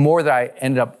 the more that I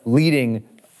ended up leading,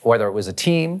 whether it was a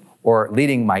team or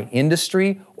leading my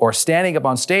industry or standing up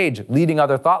on stage, leading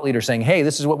other thought leaders saying, hey,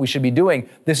 this is what we should be doing.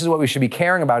 This is what we should be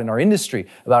caring about in our industry,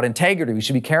 about integrity. We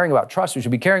should be caring about trust. We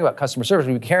should be caring about customer service.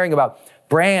 We should be caring about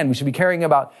brand. We should be caring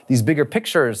about these bigger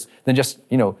pictures than just,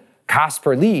 cost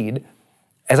per lead.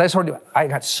 As I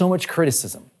got so much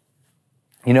criticism.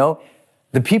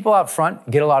 The people out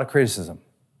front get a lot of criticism.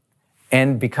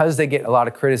 And because they get a lot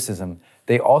of criticism,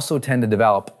 they also tend to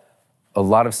develop a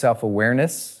lot of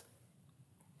self-awareness.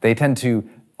 They tend to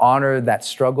honor that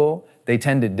struggle. They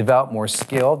tend to develop more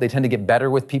skill. They tend to get better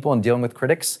with people and dealing with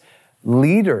critics.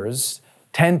 Leaders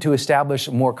tend to establish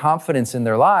more confidence in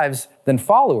their lives than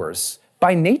followers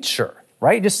by nature,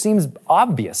 right? It just seems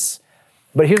obvious.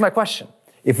 But here's my question.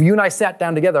 If you and I sat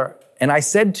down together and I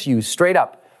said to you straight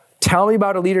up, tell me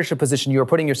about a leadership position you are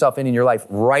putting yourself in your life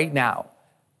right now.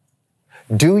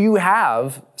 Do you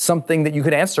have something that you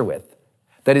could answer with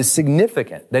that is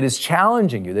significant, that is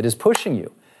challenging you, that is pushing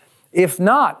you? If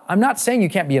not, I'm not saying you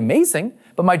can't be amazing,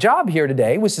 but my job here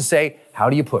today was to say, how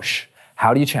do you push?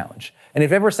 How do you challenge? And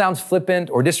if it ever sounds flippant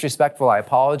or disrespectful, I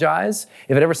apologize.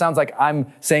 If it ever sounds like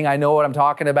I'm saying I know what I'm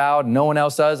talking about, no one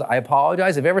else does, I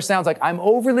apologize. If it ever sounds like I'm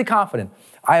overly confident,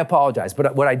 I apologize.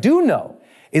 But what I do know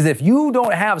is if you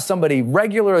don't have somebody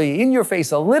regularly in your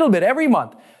face a little bit every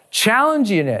month,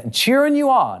 challenging it and cheering you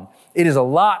on, it is a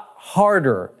lot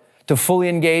harder to fully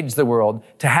engage the world,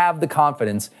 to have the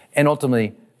confidence, and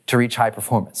ultimately to reach high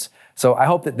performance. So I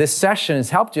hope that this session has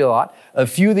helped you a lot. A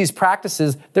few of these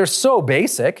practices, they're so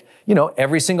basic.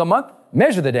 Every single month,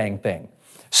 measure the dang thing.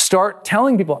 Start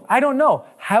telling people, I don't know,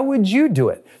 how would you do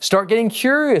it? Start getting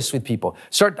curious with people.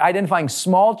 Start identifying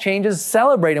small changes,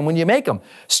 celebrate them when you make them.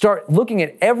 Start looking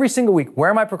at every single week, where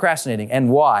am I procrastinating and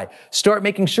why? Start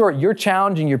making sure you're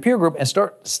challenging your peer group and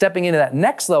start stepping into that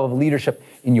next level of leadership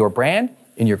in your brand,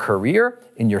 in your career,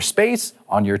 in your space,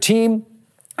 on your team,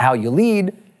 how you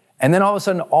lead. And then all of a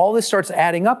sudden, all this starts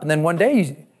adding up. And then one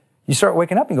day you start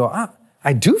waking up and go,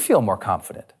 I do feel more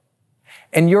confident.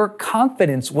 And your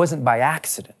confidence wasn't by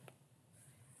accident.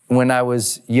 When I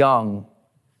was young,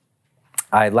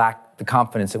 I lacked the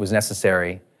confidence that was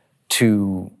necessary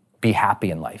to be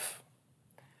happy in life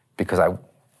because I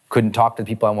couldn't talk to the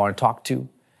people I wanted to talk to.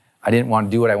 I didn't want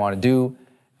to do what I wanted to do.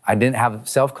 I didn't have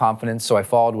self-confidence, so I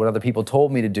followed what other people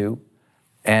told me to do.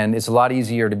 And it's a lot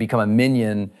easier to become a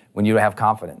minion when you don't have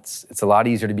confidence. It's a lot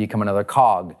easier to become another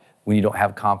cog when you don't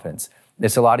have confidence.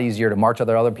 It's a lot easier to march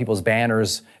other people's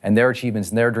banners and their achievements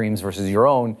and their dreams versus your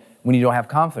own when you don't have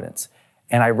confidence.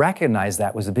 And I recognized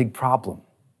that was a big problem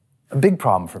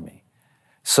for me.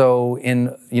 So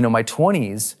in my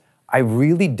 20s, I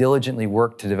really diligently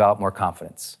worked to develop more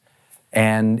confidence.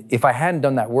 And if I hadn't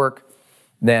done that work,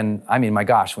 then, I mean, my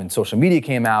gosh, when social media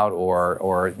came out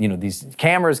or these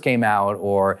cameras came out,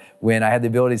 or when I had the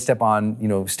ability to step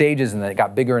on, stages and then it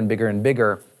got bigger and bigger and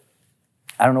bigger,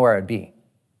 I don't know where I'd be.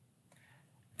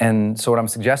 And so what I'm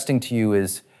suggesting to you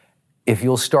is, if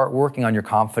you'll start working on your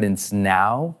confidence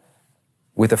now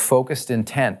with a focused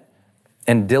intent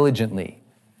and diligently,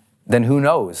 then who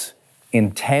knows,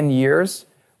 in 10 years,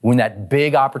 when that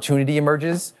big opportunity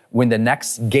emerges, when the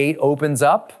next gate opens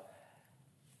up,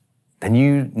 then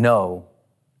you know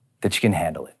that you can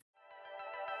handle it.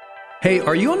 Hey,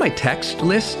 are you on my text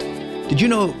list? Did you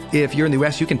know if you're in the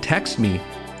US, you can text me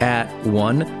at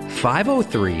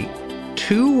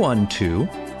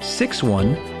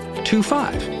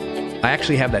 1-503-212-6125. I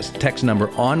actually have that text number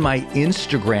on my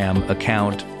Instagram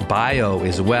account bio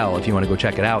as well, if you want to go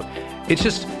check it out. It's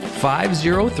just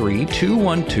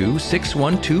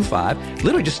 503-212-6125.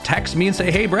 Literally just text me and say,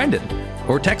 hey, Brendan.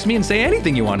 Or text me and say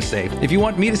anything you want to say. If you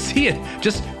want me to see it,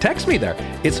 just text me there.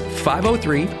 It's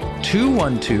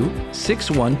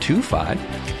 503-212-6125.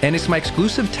 And it's my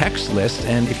exclusive text list.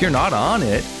 And if you're not on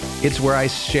it, it's where I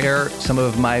share some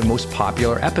of my most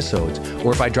popular episodes.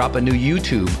 Or if I drop a new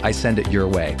YouTube, I send it your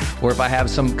way. Or if I have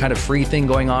some kind of free thing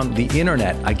going on the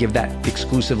internet, I give that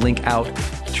exclusive link out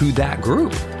to that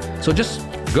group. So just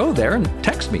go there and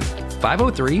text me,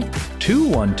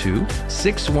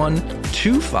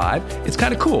 503-212-6125. It's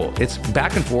kind of cool. It's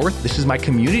back and forth. This is my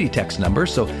community text number.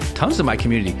 So tons of my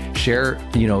community share,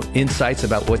 insights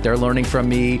about what they're learning from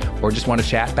me, or just want to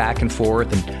chat back and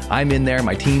forth. And I'm in there,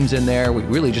 my team's in there. We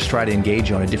really just try to engage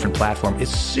you on a different platform.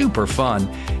 It's super fun.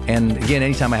 And again,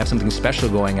 anytime I have something special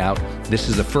going out, this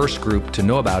is the first group to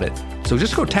know about it. So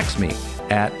just go text me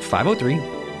at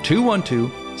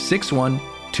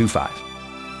 503-212-6125.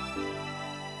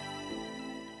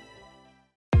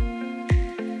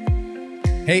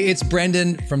 Hey, it's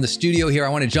Brendan from the studio here. I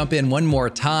want to jump in one more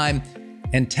time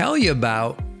and tell you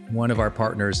about one of our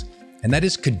partners, and that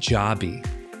is Kajabi.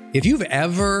 If you've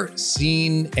ever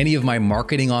seen any of my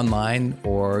marketing online,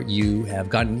 or you have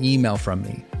gotten an email from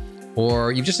me,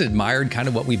 or you've just admired kind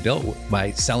of what we built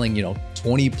by selling,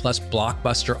 20 plus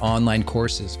blockbuster online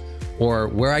courses, or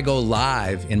where I go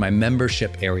live in my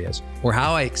membership areas, or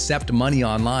how I accept money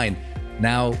online,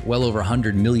 now well over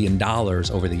 $100 million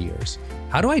over the years.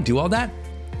 How do I do all that?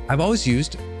 I've always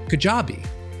used Kajabi.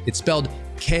 It's spelled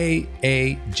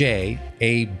Kajabi.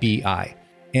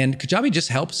 And Kajabi just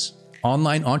helps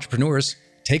online entrepreneurs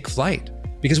take flight,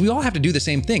 because we all have to do the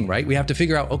same thing, right? We have to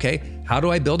figure out, okay, how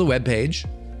do I build a web page?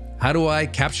 How do I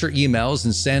capture emails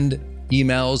and send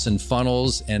emails and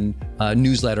funnels and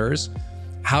newsletters?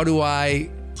 How do I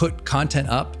put content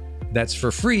up that's for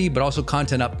free, but also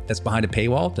content up that's behind a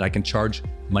paywall that I can charge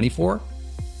money for?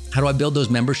 How do I build those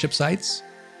membership sites?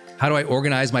 How do I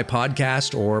organize my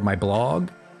podcast or my blog?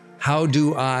 How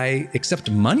do I accept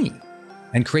money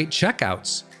and create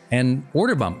checkouts and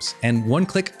order bumps and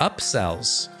one-click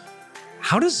upsells?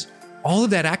 How does all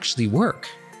of that actually work?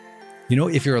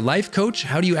 If you're a life coach,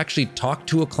 how do you actually talk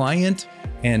to a client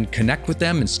and connect with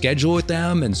them and schedule with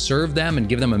them and serve them and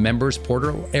give them a members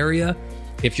portal area?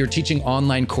 If you're teaching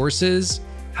online courses,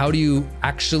 how do you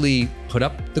actually put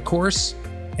up the course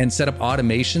and set up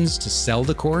automations to sell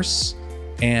the course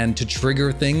and to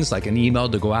trigger things like an email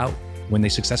to go out when they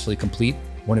successfully complete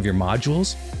one of your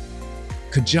modules?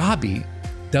 Kajabi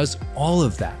does all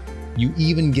of that. You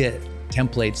even get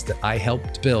templates that I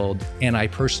helped build and I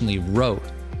personally wrote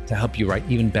to help you write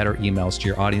even better emails to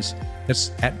your audience.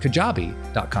 That's at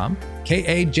kajabi.com,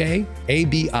 Kajabi.com.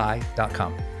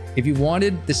 If you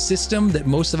wanted the system that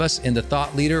most of us in the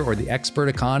thought leader or the expert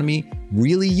economy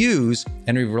really use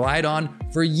and we've relied on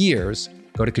for years,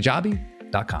 go to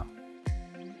kajabi.com.